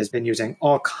China has been using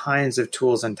all kinds of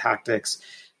tools and tactics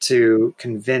to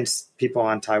convince people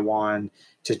on Taiwan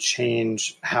to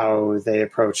change how they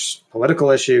approach political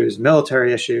issues,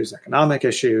 military issues, economic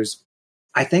issues.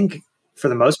 I think for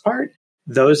the most part,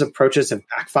 those approaches have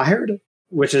backfired,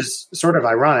 which is sort of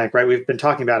ironic, right? We've been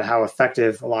talking about how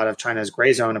effective a lot of China's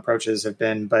gray zone approaches have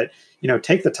been, but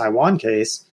take the Taiwan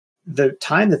case. The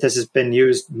time that this has been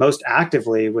used most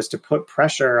actively was to put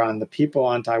pressure on the people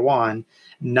on Taiwan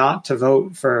not to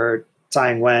vote for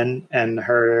Tsai Ing-wen and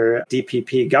her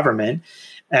DPP government.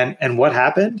 And what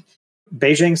happened?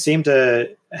 Beijing seemed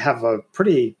to have a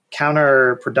pretty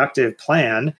counterproductive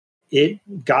plan. It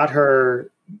got her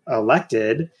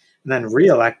elected and then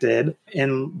reelected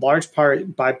in large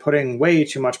part by putting way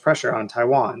too much pressure on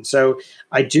Taiwan. So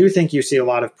I do think you see a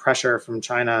lot of pressure from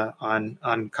China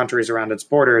on countries around its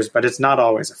borders, but it's not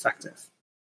always effective.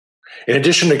 In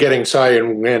addition to getting Tsai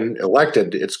Ing-wen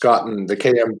elected, it's gotten the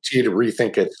KMT to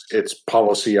rethink its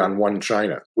policy on one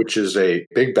China, which is a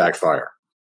big backfire.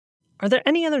 Are there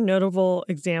any other notable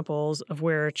examples of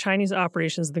where Chinese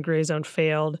operations in the gray zone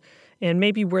failed and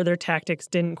maybe where their tactics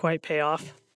didn't quite pay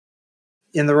off?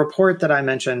 In the report that I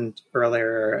mentioned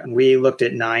earlier, we looked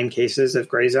at 9 cases of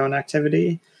gray zone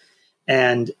activity.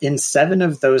 And in 7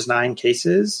 of those 9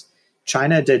 cases,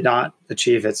 China did not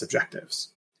achieve its objectives.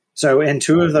 So in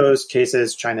 2 of those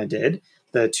cases, China did.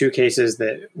 The two cases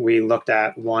that we looked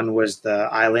at, one was the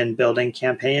island building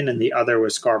campaign and the other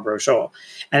was Scarborough Shoal.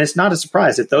 And it's not a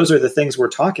surprise that those are the things we're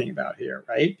talking about here,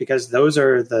 right? Because those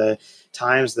are the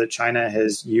times that China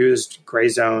has used gray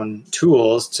zone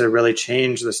tools to really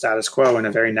change the status quo in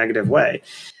a very negative way.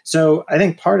 So I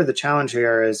think part of the challenge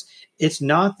here is it's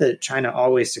not that China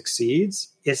always succeeds.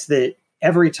 It's that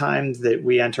every time that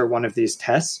we enter one of these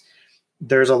tests,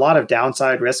 there's a lot of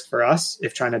downside risk for us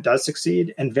if China does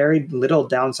succeed and very little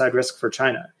downside risk for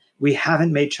China. We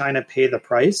haven't made China pay the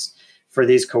price for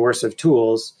these coercive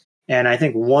tools. And I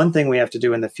think one thing we have to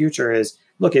do in the future is,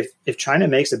 look, if China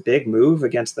makes a big move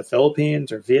against the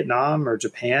Philippines or Vietnam or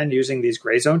Japan using these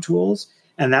gray zone tools,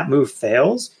 and that move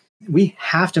fails, we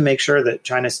have to make sure that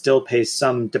China still pays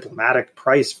some diplomatic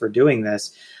price for doing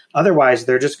this. Otherwise,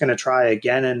 they're just going to try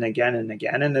again and again and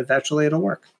again, and eventually it'll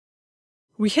work.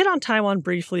 We hit on Taiwan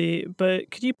briefly,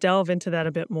 but could you delve into that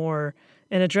a bit more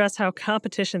and address how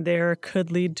competition there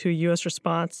could lead to a U.S.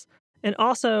 response, and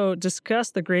also discuss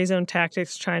the gray zone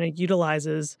tactics China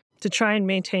utilizes to try and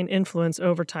maintain influence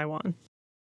over Taiwan?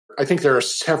 I think there are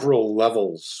several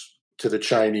levels to the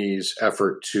Chinese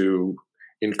effort to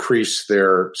increase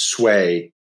their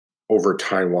sway over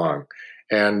Taiwan.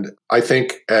 And I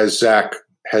think, as Zach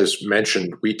has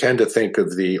mentioned, we tend to think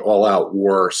of the all-out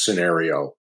war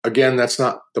scenario. Again, that's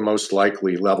not the most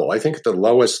likely level. I think at the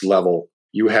lowest level,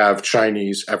 you have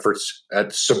Chinese efforts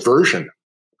at subversion,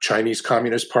 Chinese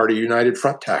Communist Party United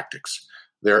Front tactics,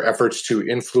 their efforts to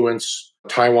influence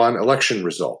Taiwan election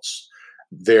results,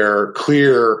 their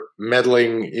clear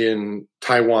meddling in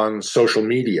Taiwan social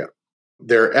media,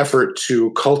 their effort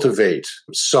to cultivate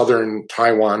southern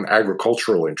Taiwan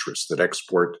agricultural interests that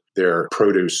export their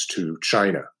produce to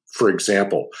China. For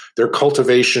example, their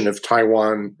cultivation of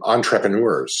Taiwan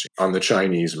entrepreneurs on the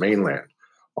Chinese mainland.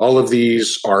 All of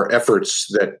these are efforts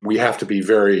that we have to be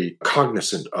very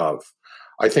cognizant of.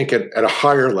 I think at a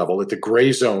higher level, at the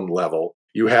gray zone level,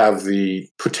 you have the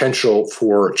potential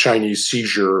for Chinese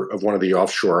seizure of one of the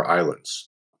offshore islands,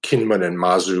 Kinmen and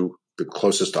Mazu, the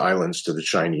closest islands to the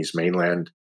Chinese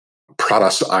mainland,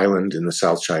 Pratas Island in the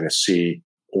South China Sea,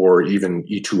 or even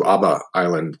Itu Aba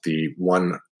Island, the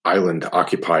one island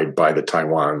occupied by the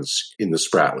Taiwans in the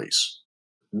Spratlys.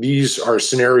 These are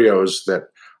scenarios that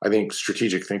I think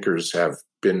strategic thinkers have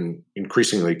been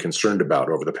increasingly concerned about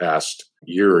over the past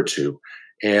year or two,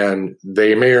 and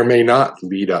they may or may not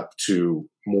lead up to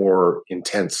more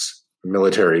intense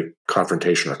military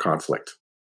confrontation or conflict.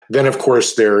 Then, of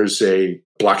course, there's a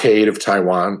blockade of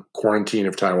Taiwan, quarantine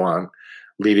of Taiwan,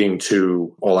 leading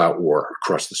to all-out war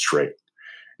across the strait.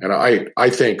 And I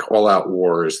think all-out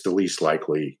war is the least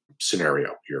likely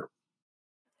scenario here.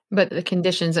 But the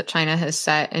conditions that China has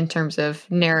set in terms of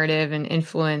narrative and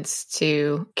influence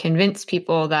to convince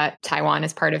people that Taiwan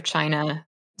is part of China,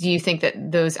 do you think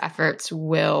that those efforts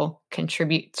will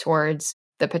contribute towards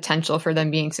the potential for them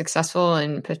being successful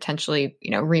and potentially,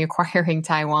 reacquiring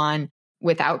Taiwan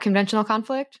without conventional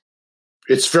conflict?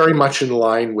 It's very much in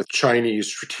line with Chinese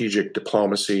strategic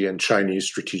diplomacy and Chinese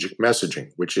strategic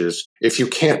messaging, which is if you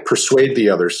can't persuade the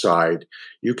other side,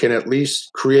 you can at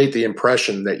least create the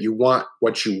impression that you want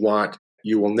what you want,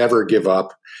 you will never give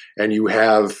up, and you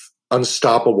have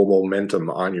unstoppable momentum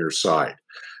on your side.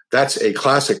 That's a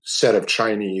classic set of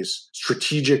Chinese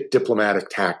strategic diplomatic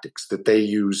tactics that they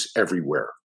use everywhere.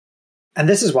 And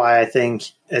this is why I think,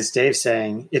 as Dave's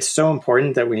saying, it's so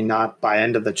important that we not buy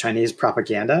into the Chinese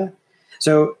propaganda.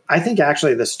 So I think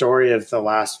actually the story of the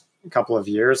last couple of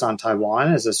years on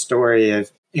Taiwan is a story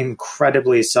of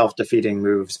incredibly self-defeating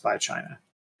moves by China,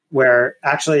 where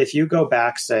actually if you go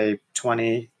back, say,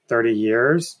 20, 30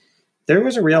 years, there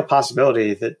was a real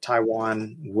possibility that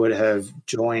Taiwan would have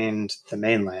joined the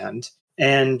mainland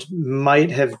and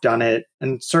might have done it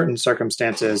in certain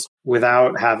circumstances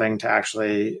without having to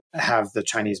actually have the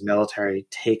Chinese military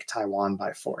take Taiwan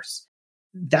by force.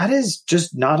 That is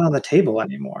just not on the table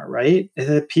anymore, right?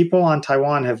 The people on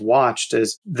Taiwan have watched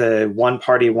as the one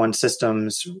party, one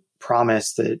systems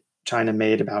promise that China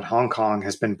made about Hong Kong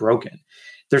has been broken.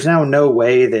 There's now no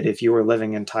way that if you were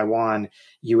living in Taiwan,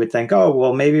 you would think, oh,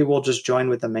 well, maybe we'll just join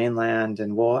with the mainland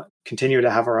and we'll continue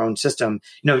to have our own system.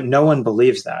 No one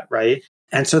believes that, right?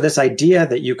 And so this idea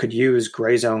that you could use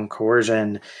gray zone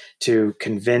coercion to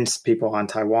convince people on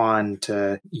Taiwan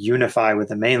to unify with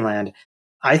the mainland,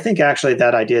 I think actually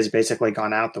that idea has basically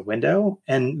gone out the window.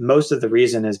 And most of the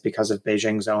reason is because of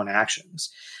Beijing's own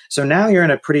actions. So now you're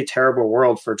in a pretty terrible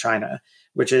world for China,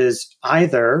 which is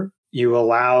either you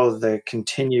allow the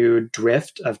continued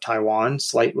drift of Taiwan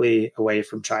slightly away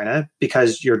from China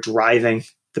because you're driving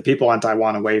the people on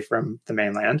Taiwan away from the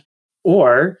mainland,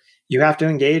 or you have to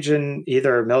engage in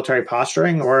either military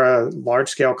posturing or a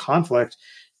large-scale conflict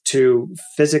to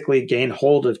physically gain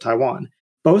hold of Taiwan.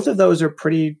 Both of those are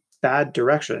pretty bad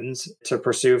directions to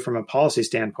pursue from a policy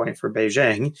standpoint for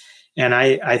Beijing. And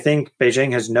I think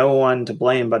Beijing has no one to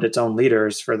blame but its own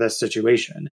leaders for this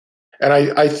situation. And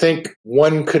I think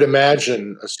one could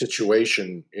imagine a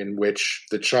situation in which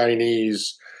the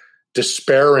Chinese,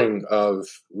 despairing of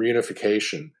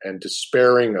reunification and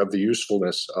despairing of the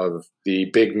usefulness of the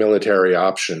big military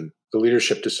option, the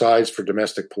leadership decides for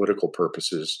domestic political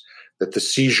purposes that the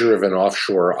seizure of an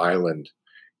offshore island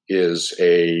is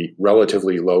a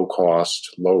relatively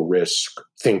low-cost, low-risk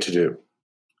thing to do.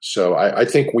 So I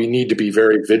think we need to be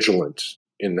very vigilant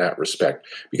in that respect,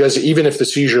 because even if the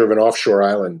seizure of an offshore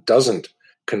island doesn't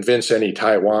convince any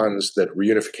Taiwans that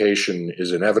reunification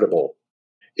is inevitable,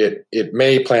 it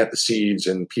may plant the seeds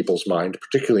in people's mind,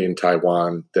 particularly in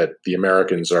Taiwan, that the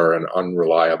Americans are an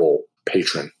unreliable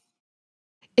patron.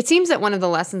 It seems that one of the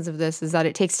lessons of this is that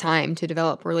it takes time to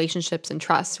develop relationships and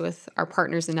trust with our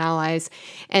partners and allies.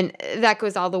 And that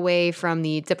goes all the way from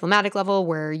the diplomatic level,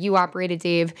 where you operated,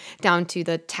 Dave, down to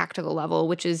the tactical level,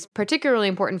 which is particularly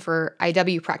important for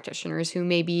IW practitioners who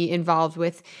may be involved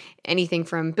with anything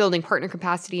from building partner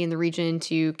capacity in the region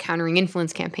to countering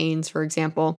influence campaigns, for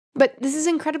example. But this is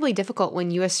incredibly difficult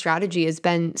when U.S. strategy has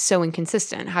been so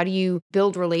inconsistent. How do you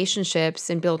build relationships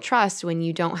and build trust when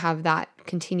you don't have that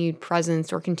continued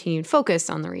presence or continued focus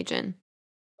on the region?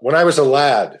 When I was a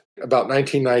lad, about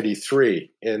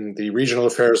 1993, in the Regional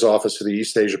Affairs Office of the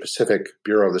East Asia Pacific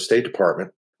Bureau of the State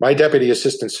Department, my deputy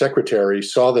assistant secretary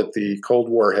saw that the Cold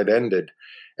War had ended,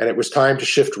 and it was time to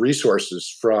shift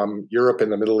resources from Europe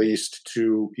and the Middle East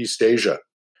to East Asia.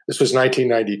 This was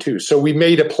 1992. So we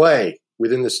made a play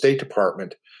within the State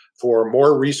Department for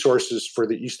more resources for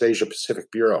the East Asia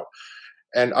Pacific Bureau.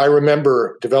 And I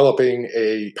remember developing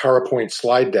a PowerPoint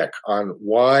slide deck on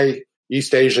why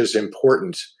East Asia is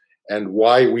important and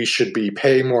why we should be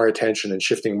paying more attention and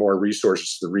shifting more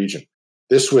resources to the region.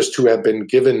 This was to have been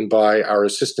given by our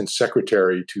Assistant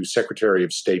Secretary to Secretary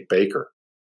of State Baker.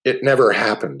 It never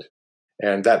happened.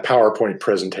 And that PowerPoint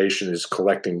presentation is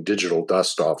collecting digital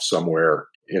dust off somewhere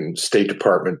in State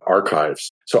Department archives.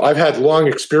 So I've had long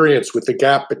experience with the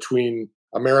gap between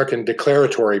American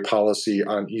declaratory policy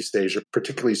on East Asia,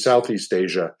 particularly Southeast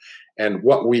Asia, and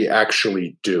what we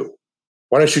actually do.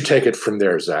 Why don't you take it from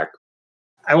there, Zach?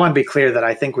 I want to be clear that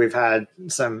I think we've had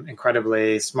some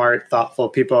incredibly smart, thoughtful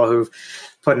people who've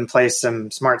put in place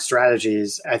some smart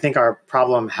strategies. I think our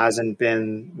problem hasn't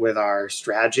been with our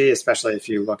strategy, especially if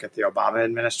you look at the Obama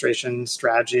administration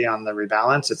strategy on the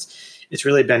rebalance. It's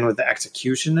really been with the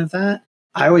execution of that.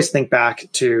 I always think back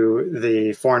to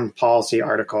the foreign policy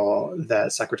article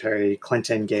that Secretary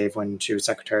Clinton gave when she was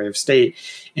Secretary of State,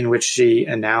 in which she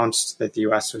announced that the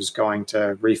U.S. was going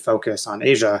to refocus on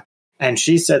Asia. And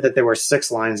she said that there were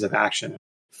 6 lines of action.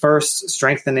 First,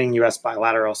 strengthening U.S.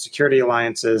 bilateral security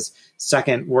alliances.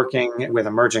 Second, working with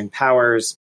emerging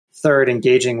powers. Third,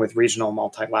 engaging with regional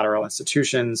multilateral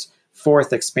institutions.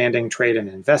 Fourth, expanding trade and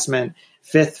investment.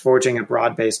 Fifth, forging a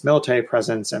broad-based military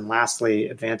presence. And lastly,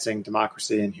 advancing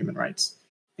democracy and human rights.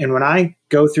 And when I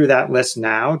go through that list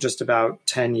now, just about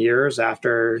 10 years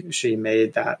after she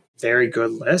made that very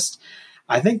good list,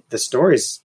 I think the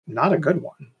story's not a good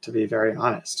one, to be very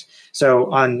honest.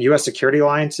 So on U.S. security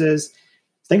alliances,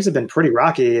 things have been pretty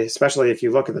rocky, especially if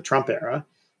you look at the Trump era.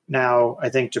 Now, I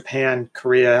think Japan,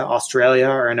 Korea, Australia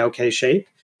are in okay shape.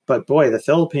 But boy, the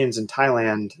Philippines and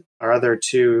Thailand, our other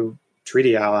 2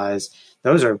 treaty allies,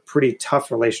 those are pretty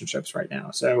tough relationships right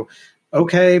now. So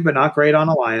okay, but not great on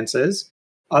alliances.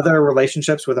 Other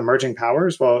relationships with emerging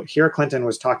powers, well, here Clinton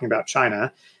was talking about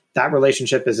China. That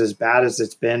relationship is as bad as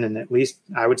it's been in at least,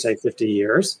 I would say, 50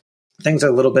 years. Things are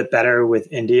a little bit better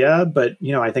with India, but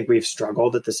I think we've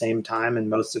struggled at the same time in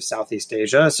most of Southeast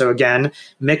Asia. So again,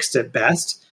 mixed at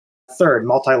best. Third,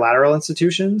 multilateral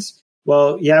institutions.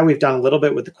 Well, yeah, we've done a little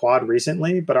bit with the Quad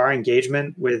recently, but our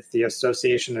engagement with the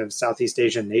Association of Southeast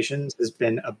Asian Nations has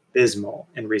been abysmal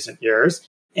in recent years.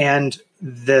 And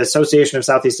the Association of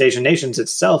Southeast Asian Nations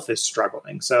itself is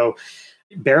struggling. So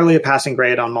barely a passing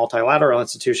grade on multilateral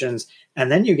institutions. And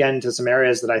then you get into some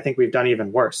areas that I think we've done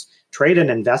even worse. Trade and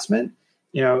investment,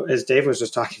 as Dave was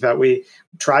just talking about, we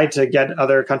tried to get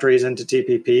other countries into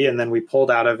TPP and then we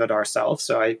pulled out of it ourselves.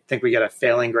 So I think we get a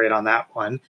failing grade on that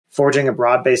one. Forging a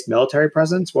broad-based military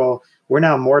presence, well, we're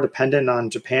now more dependent on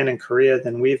Japan and Korea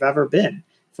than we've ever been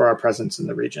for our presence in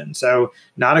the region. So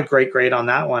not a great grade on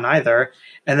that one either.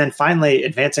 And then finally,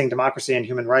 advancing democracy and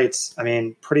human rights. I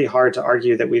mean, pretty hard to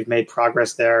argue that we've made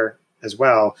progress there as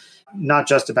well, not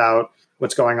just about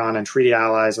what's going on in treaty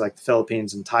allies like the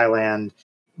Philippines and Thailand,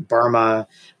 Burma.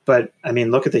 But I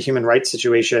mean, look at the human rights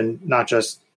situation, not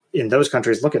just in those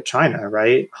countries, look at China,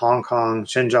 right? Hong Kong,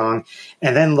 Xinjiang,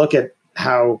 and then look at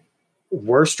how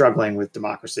we're struggling with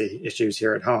democracy issues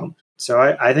here at home. So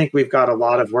I think we've got a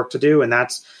lot of work to do, and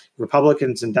that's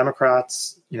Republicans and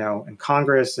Democrats, in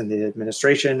Congress and the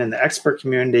administration and the expert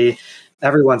community.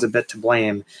 Everyone's a bit to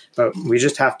blame, but we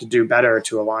just have to do better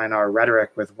to align our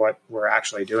rhetoric with what we're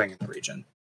actually doing in the region.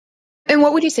 And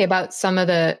what would you say about some of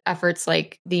the efforts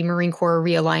like the Marine Corps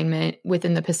realignment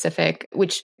within the Pacific,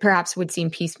 which perhaps would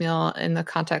seem piecemeal in the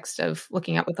context of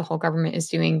looking at what the whole government is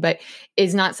doing, but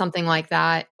is not something like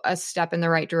that a step in the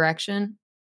right direction?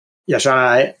 Yeah,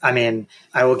 Shauna, I mean,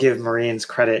 I will give Marines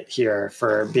credit here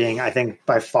for being, I think,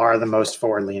 by far the most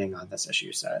forward-leaning on this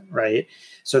issue set, right?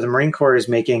 So the Marine Corps is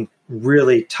making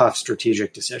really tough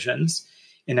strategic decisions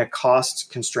in a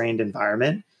cost-constrained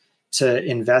environment to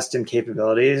invest in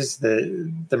capabilities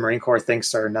that the Marine Corps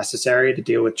thinks are necessary to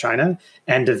deal with China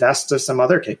and divest of some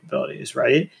other capabilities,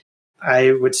 right?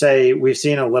 I would say we've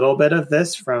seen a little bit of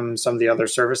this from some of the other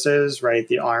services, right?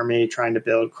 The Army trying to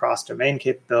build cross-domain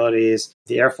capabilities,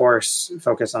 the Air Force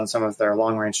focus on some of their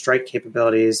long-range strike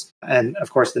capabilities. And of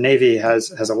course, the Navy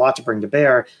has a lot to bring to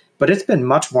bear, but it's been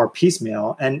much more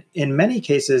piecemeal. And in many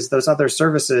cases, those other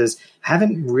services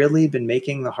haven't really been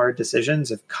making the hard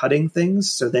decisions of cutting things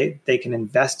so they can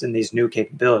invest in these new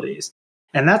capabilities.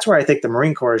 And that's where I think the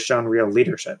Marine Corps has shown real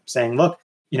leadership, saying, look,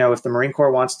 if the Marine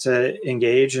Corps wants to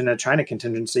engage in a China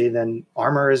contingency, then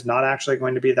armor is not actually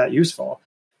going to be that useful.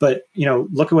 But,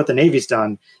 look at what the Navy's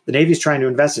done. The Navy's trying to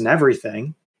invest in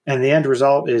everything. And the end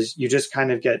result is you just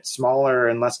kind of get smaller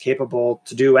and less capable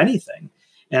to do anything.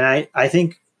 And I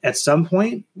think at some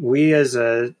point, we as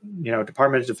a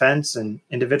Department of Defense and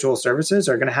individual services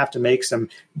are going to have to make some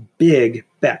big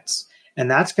bets. And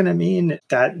that's going to mean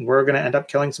that we're going to end up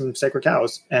killing some sacred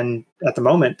cows. And at the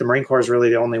moment, the Marine Corps is really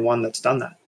the only one that's done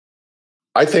that.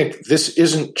 I think this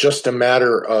isn't just a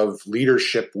matter of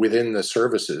leadership within the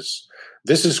services.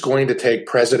 This is going to take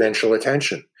presidential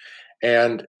attention.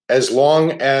 And as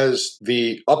long as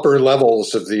the upper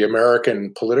levels of the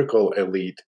American political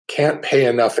elite can't pay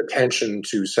enough attention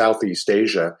to Southeast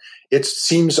Asia, it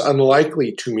seems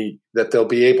unlikely to me that they'll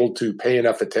be able to pay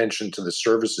enough attention to the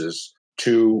services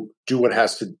to do what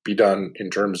has to be done in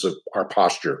terms of our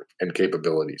posture and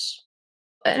capabilities.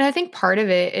 And I think part of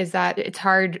it is that it's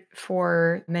hard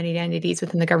for many entities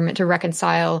within the government to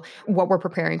reconcile what we're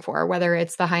preparing for, whether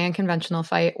it's the high-end conventional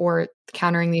fight or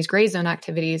countering these gray zone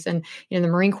activities. And the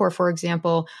Marine Corps, for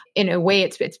example, in a way,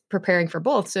 it's preparing for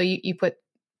both. So you put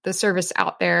the service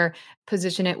out there,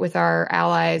 position it with our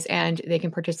allies, and they can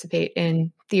participate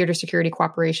in theater security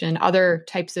cooperation, other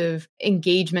types of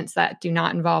engagements that do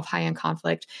not involve high-end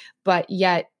conflict. But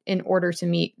yet, in order to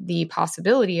meet the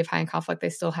possibility of high-end conflict, they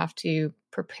still have to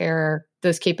prepare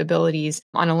those capabilities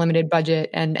on a limited budget.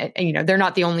 And they're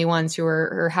not the only ones who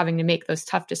are having to make those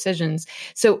tough decisions.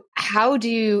 So how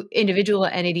do individual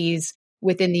entities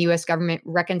within the U.S. government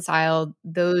reconcile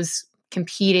those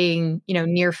competing,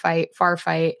 near fight, far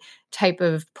fight type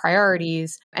of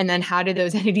priorities? And then how do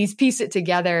those entities piece it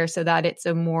together so that it's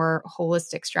a more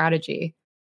holistic strategy?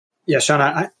 Yeah,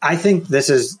 Shauna, I think this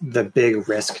is the big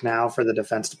risk now for the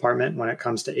Defense Department when it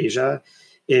comes to Asia,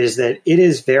 is that it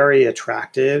is very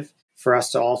attractive for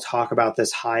us to all talk about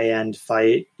this high-end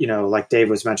fight, like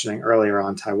Dave was mentioning earlier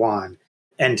on Taiwan,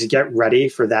 and to get ready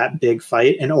for that big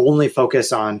fight and only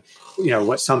focus on,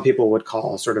 what some people would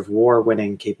call sort of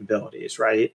war-winning capabilities,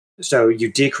 right? So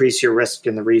you decrease your risk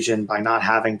in the region by not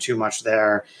having too much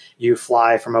there. You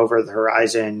fly from over the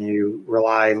horizon. You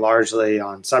rely largely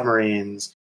on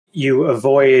submarines. You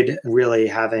avoid really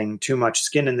having too much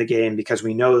skin in the game because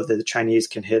we know that the Chinese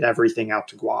can hit everything out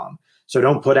to Guam. So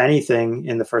don't put anything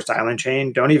in the first island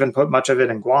chain. Don't even put much of it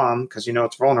in Guam because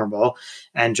it's vulnerable,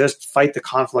 and just fight the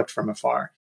conflict from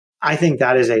afar. I think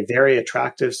that is a very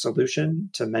attractive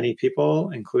solution to many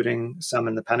people, including some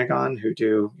in the Pentagon who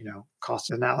do,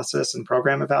 cost analysis and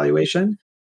program evaluation.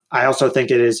 I also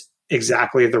think it is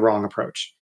exactly the wrong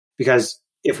approach, because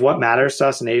if what matters to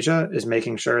us in Asia is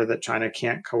making sure that China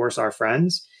can't coerce our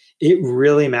friends, it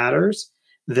really matters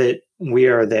that we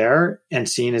are there and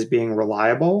seen as being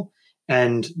reliable.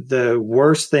 And the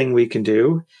worst thing we can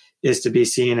do is to be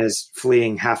seen as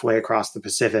fleeing halfway across the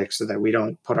Pacific so that we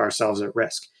don't put ourselves at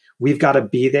risk. We've got to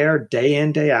be there day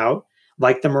in, day out,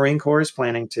 like the Marine Corps is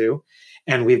planning to,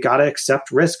 and we've got to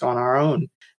accept risk on our own.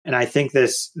 And I think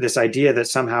this idea that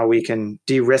somehow we can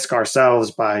de-risk ourselves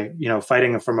by,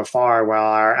 fighting from afar while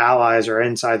our allies are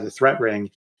inside the threat ring,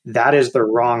 that is the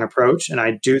wrong approach. And I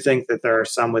do think that there are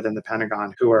some within the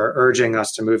Pentagon who are urging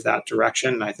us to move that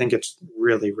direction. And I think it's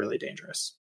really, really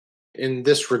dangerous. In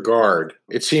this regard,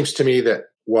 it seems to me that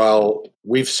while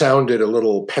we've sounded a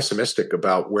little pessimistic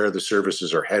about where the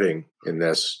services are heading in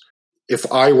this, if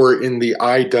I were in the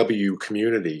IW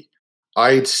community,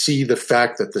 I'd see the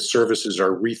fact that the services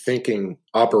are rethinking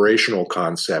operational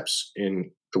concepts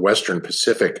in the Western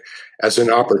Pacific as an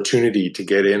opportunity to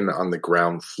get in on the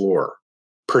ground floor.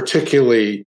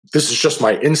 Particularly, this is just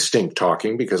my instinct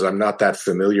talking because I'm not that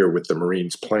familiar with the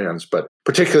Marines' plans, but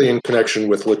particularly in connection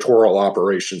with littoral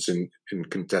operations in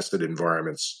contested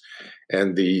environments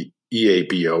and the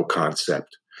EABO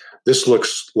concept. This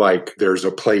looks like there's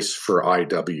a place for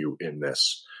IW in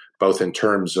this, both in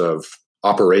terms of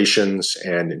operations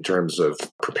and in terms of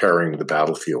preparing the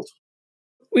battlefield.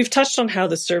 We've touched on how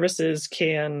the services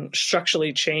can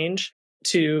structurally change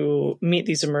to meet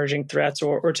these emerging threats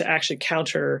or to actually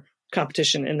counter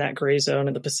competition in that gray zone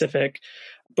in the Pacific.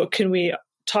 But can we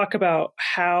talk about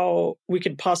how we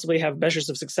could possibly have measures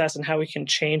of success and how we can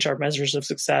change our measures of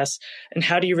success? And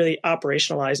how do you really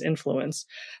operationalize influence?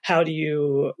 How do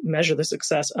you measure the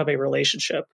success of a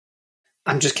relationship?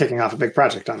 I'm just kicking off a big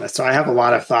project on this. So I have a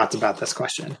lot of thoughts about this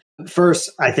question. First,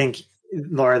 I think,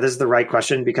 Laura, this is the right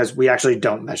question because we actually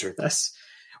don't measure this,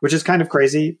 which is kind of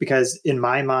crazy because in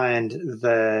my mind,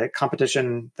 the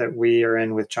competition that we are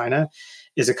in with China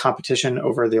is a competition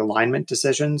over the alignment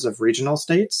decisions of regional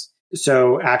states.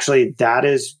 So actually, that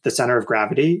is the center of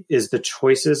gravity, is the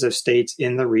choices of states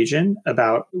in the region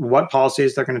about what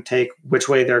policies they're going to take, which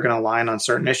way they're going to align on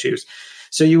certain issues.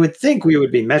 So you would think we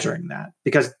would be measuring that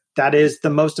because that is the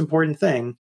most important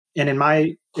thing. And in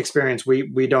my experience,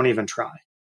 we don't even try.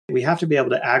 We have to be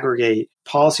able to aggregate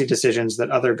policy decisions that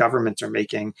other governments are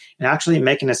making and actually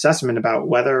make an assessment about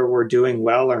whether we're doing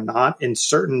well or not in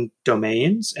certain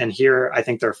domains. And here, I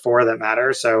think there are four that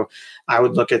matter. So I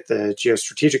would look at the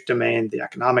geostrategic domain, the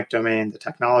economic domain, the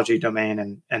technology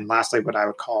domain, and lastly, what I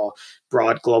would call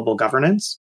broad global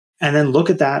governance. And then look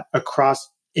at that across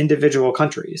individual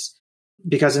countries.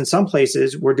 Because in some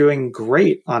places, we're doing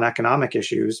great on economic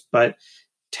issues, but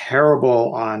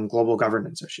terrible on global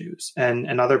governance issues. And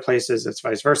in other places, it's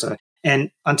vice versa.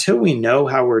 And until we know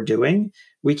how we're doing,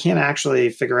 we can't actually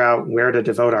figure out where to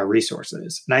devote our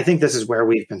resources. And I think this is where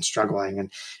we've been struggling.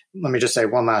 And let me just say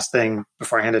one last thing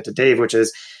before I hand it to Dave, which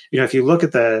is, if you look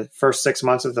at the first 6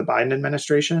 months of the Biden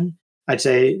administration, I'd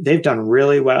say they've done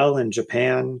really well in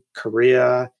Japan,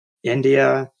 Korea,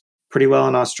 India, pretty well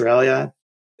in Australia.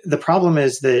 The problem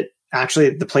is that actually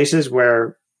the places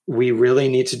where we really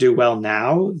need to do well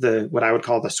now, what I would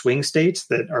call the swing states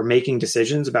that are making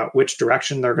decisions about which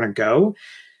direction they're going to go,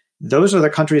 those are the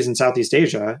countries in Southeast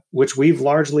Asia, which we've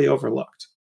largely overlooked.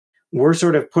 We're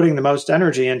sort of putting the most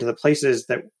energy into the places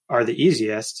that are the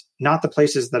easiest, not the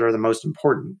places that are the most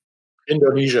important.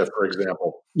 Indonesia, for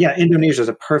example. Yeah, Indonesia is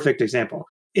a perfect example.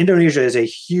 Indonesia is a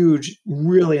huge,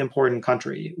 really important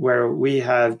country where we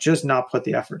have just not put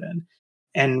the effort in.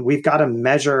 And we've got to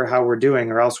measure how we're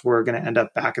doing, or else we're going to end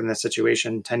up back in this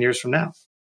situation 10 years from now.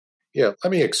 Yeah,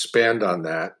 let me expand on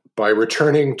that by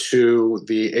returning to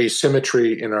the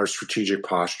asymmetry in our strategic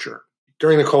posture.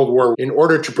 During the Cold War, in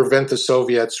order to prevent the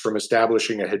Soviets from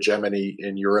establishing a hegemony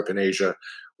in Europe and Asia,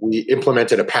 we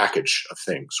implemented a package of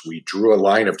things. We drew a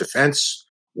line of defense.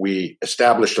 We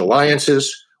established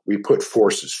alliances. We put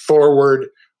forces forward.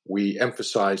 We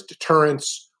emphasized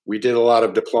deterrence. We did a lot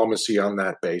of diplomacy on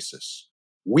that basis.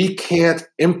 We can't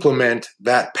implement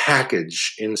that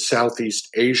package in Southeast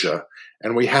Asia,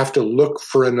 and we have to look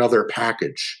for another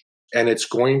package. And it's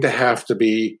going to have to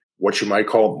be what you might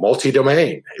call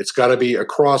multi-domain. It's got to be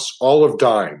across all of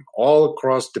DIME, all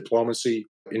across diplomacy,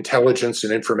 intelligence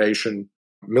and information,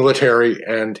 military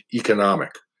and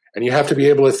economic. And you have to be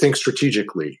able to think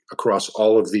strategically across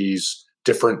all of these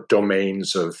different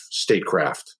domains of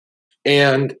statecraft.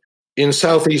 And in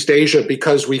Southeast Asia,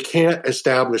 because we can't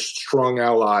establish strong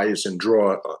allies and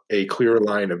draw a clear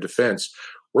line of defense,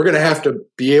 we're going to have to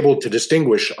be able to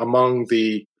distinguish among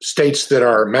the states that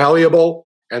are malleable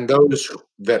and those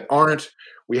that aren't.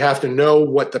 We have to know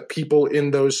what the people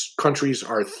in those countries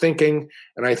are thinking.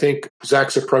 And I think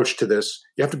Zach's approach to this,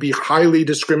 you have to be highly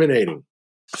discriminating,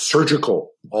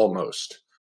 surgical almost.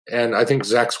 And I think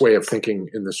Zach's way of thinking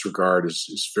in this regard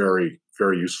is very,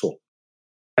 very useful.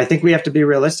 I think we have to be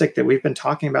realistic that we've been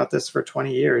talking about this for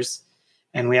 20 years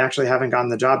and we actually haven't gotten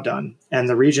the job done. And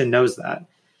the region knows that.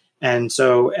 And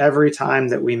so every time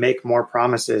that we make more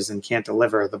promises and can't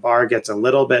deliver, the bar gets a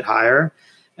little bit higher.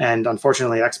 And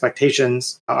unfortunately,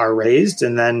 expectations are raised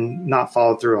and then not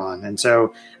followed through on. And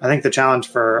so I think the challenge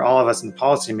for all of us in the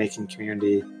policymaking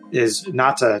community is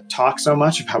not to talk so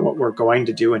much about what we're going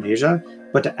to do in Asia,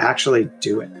 but to actually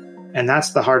do it. And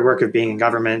that's the hard work of being in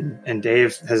government. And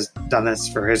Dave has done this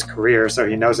for his career, so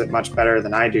he knows it much better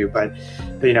than I do. But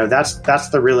that's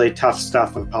the really tough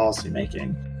stuff of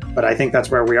policymaking. But I think that's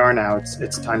where we are now.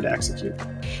 It's time to execute.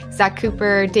 Zach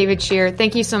Cooper, David Scheer,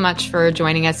 thank you so much for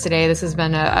joining us today. This has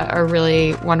been a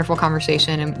really wonderful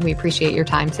conversation, and we appreciate your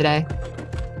time today.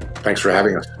 Thanks for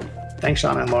having us. Thanks,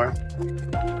 Shauna and Laura.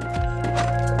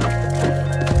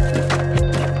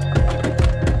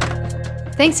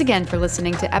 Thanks again for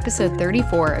listening to episode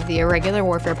 34 of the Irregular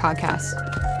Warfare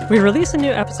Podcast. We release a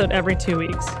new episode every 2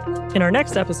 weeks. In our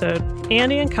next episode,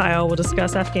 Andy and Kyle will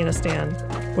discuss Afghanistan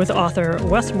with author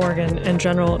Wes Morgan and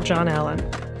General John Allen.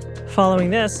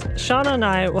 Following this, Shauna and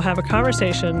I will have a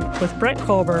conversation with Brent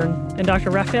Colburn and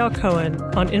Dr. Raphael Cohen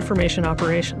on information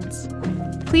operations.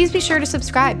 Please be sure to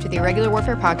subscribe to the Irregular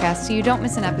Warfare Podcast so you don't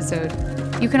miss an episode.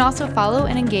 You can also follow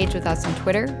and engage with us on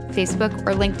Twitter, Facebook,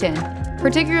 or LinkedIn,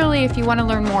 particularly if you want to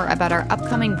learn more about our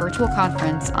upcoming virtual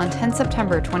conference on 10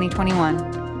 September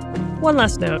 2021. One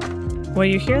last note. What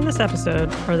you hear in this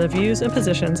episode are the views and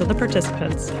positions of the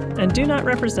participants and do not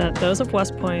represent those of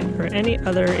West Point or any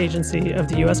other agency of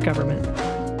the U.S. government.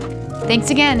 Thanks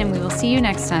again, and we will see you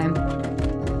next time.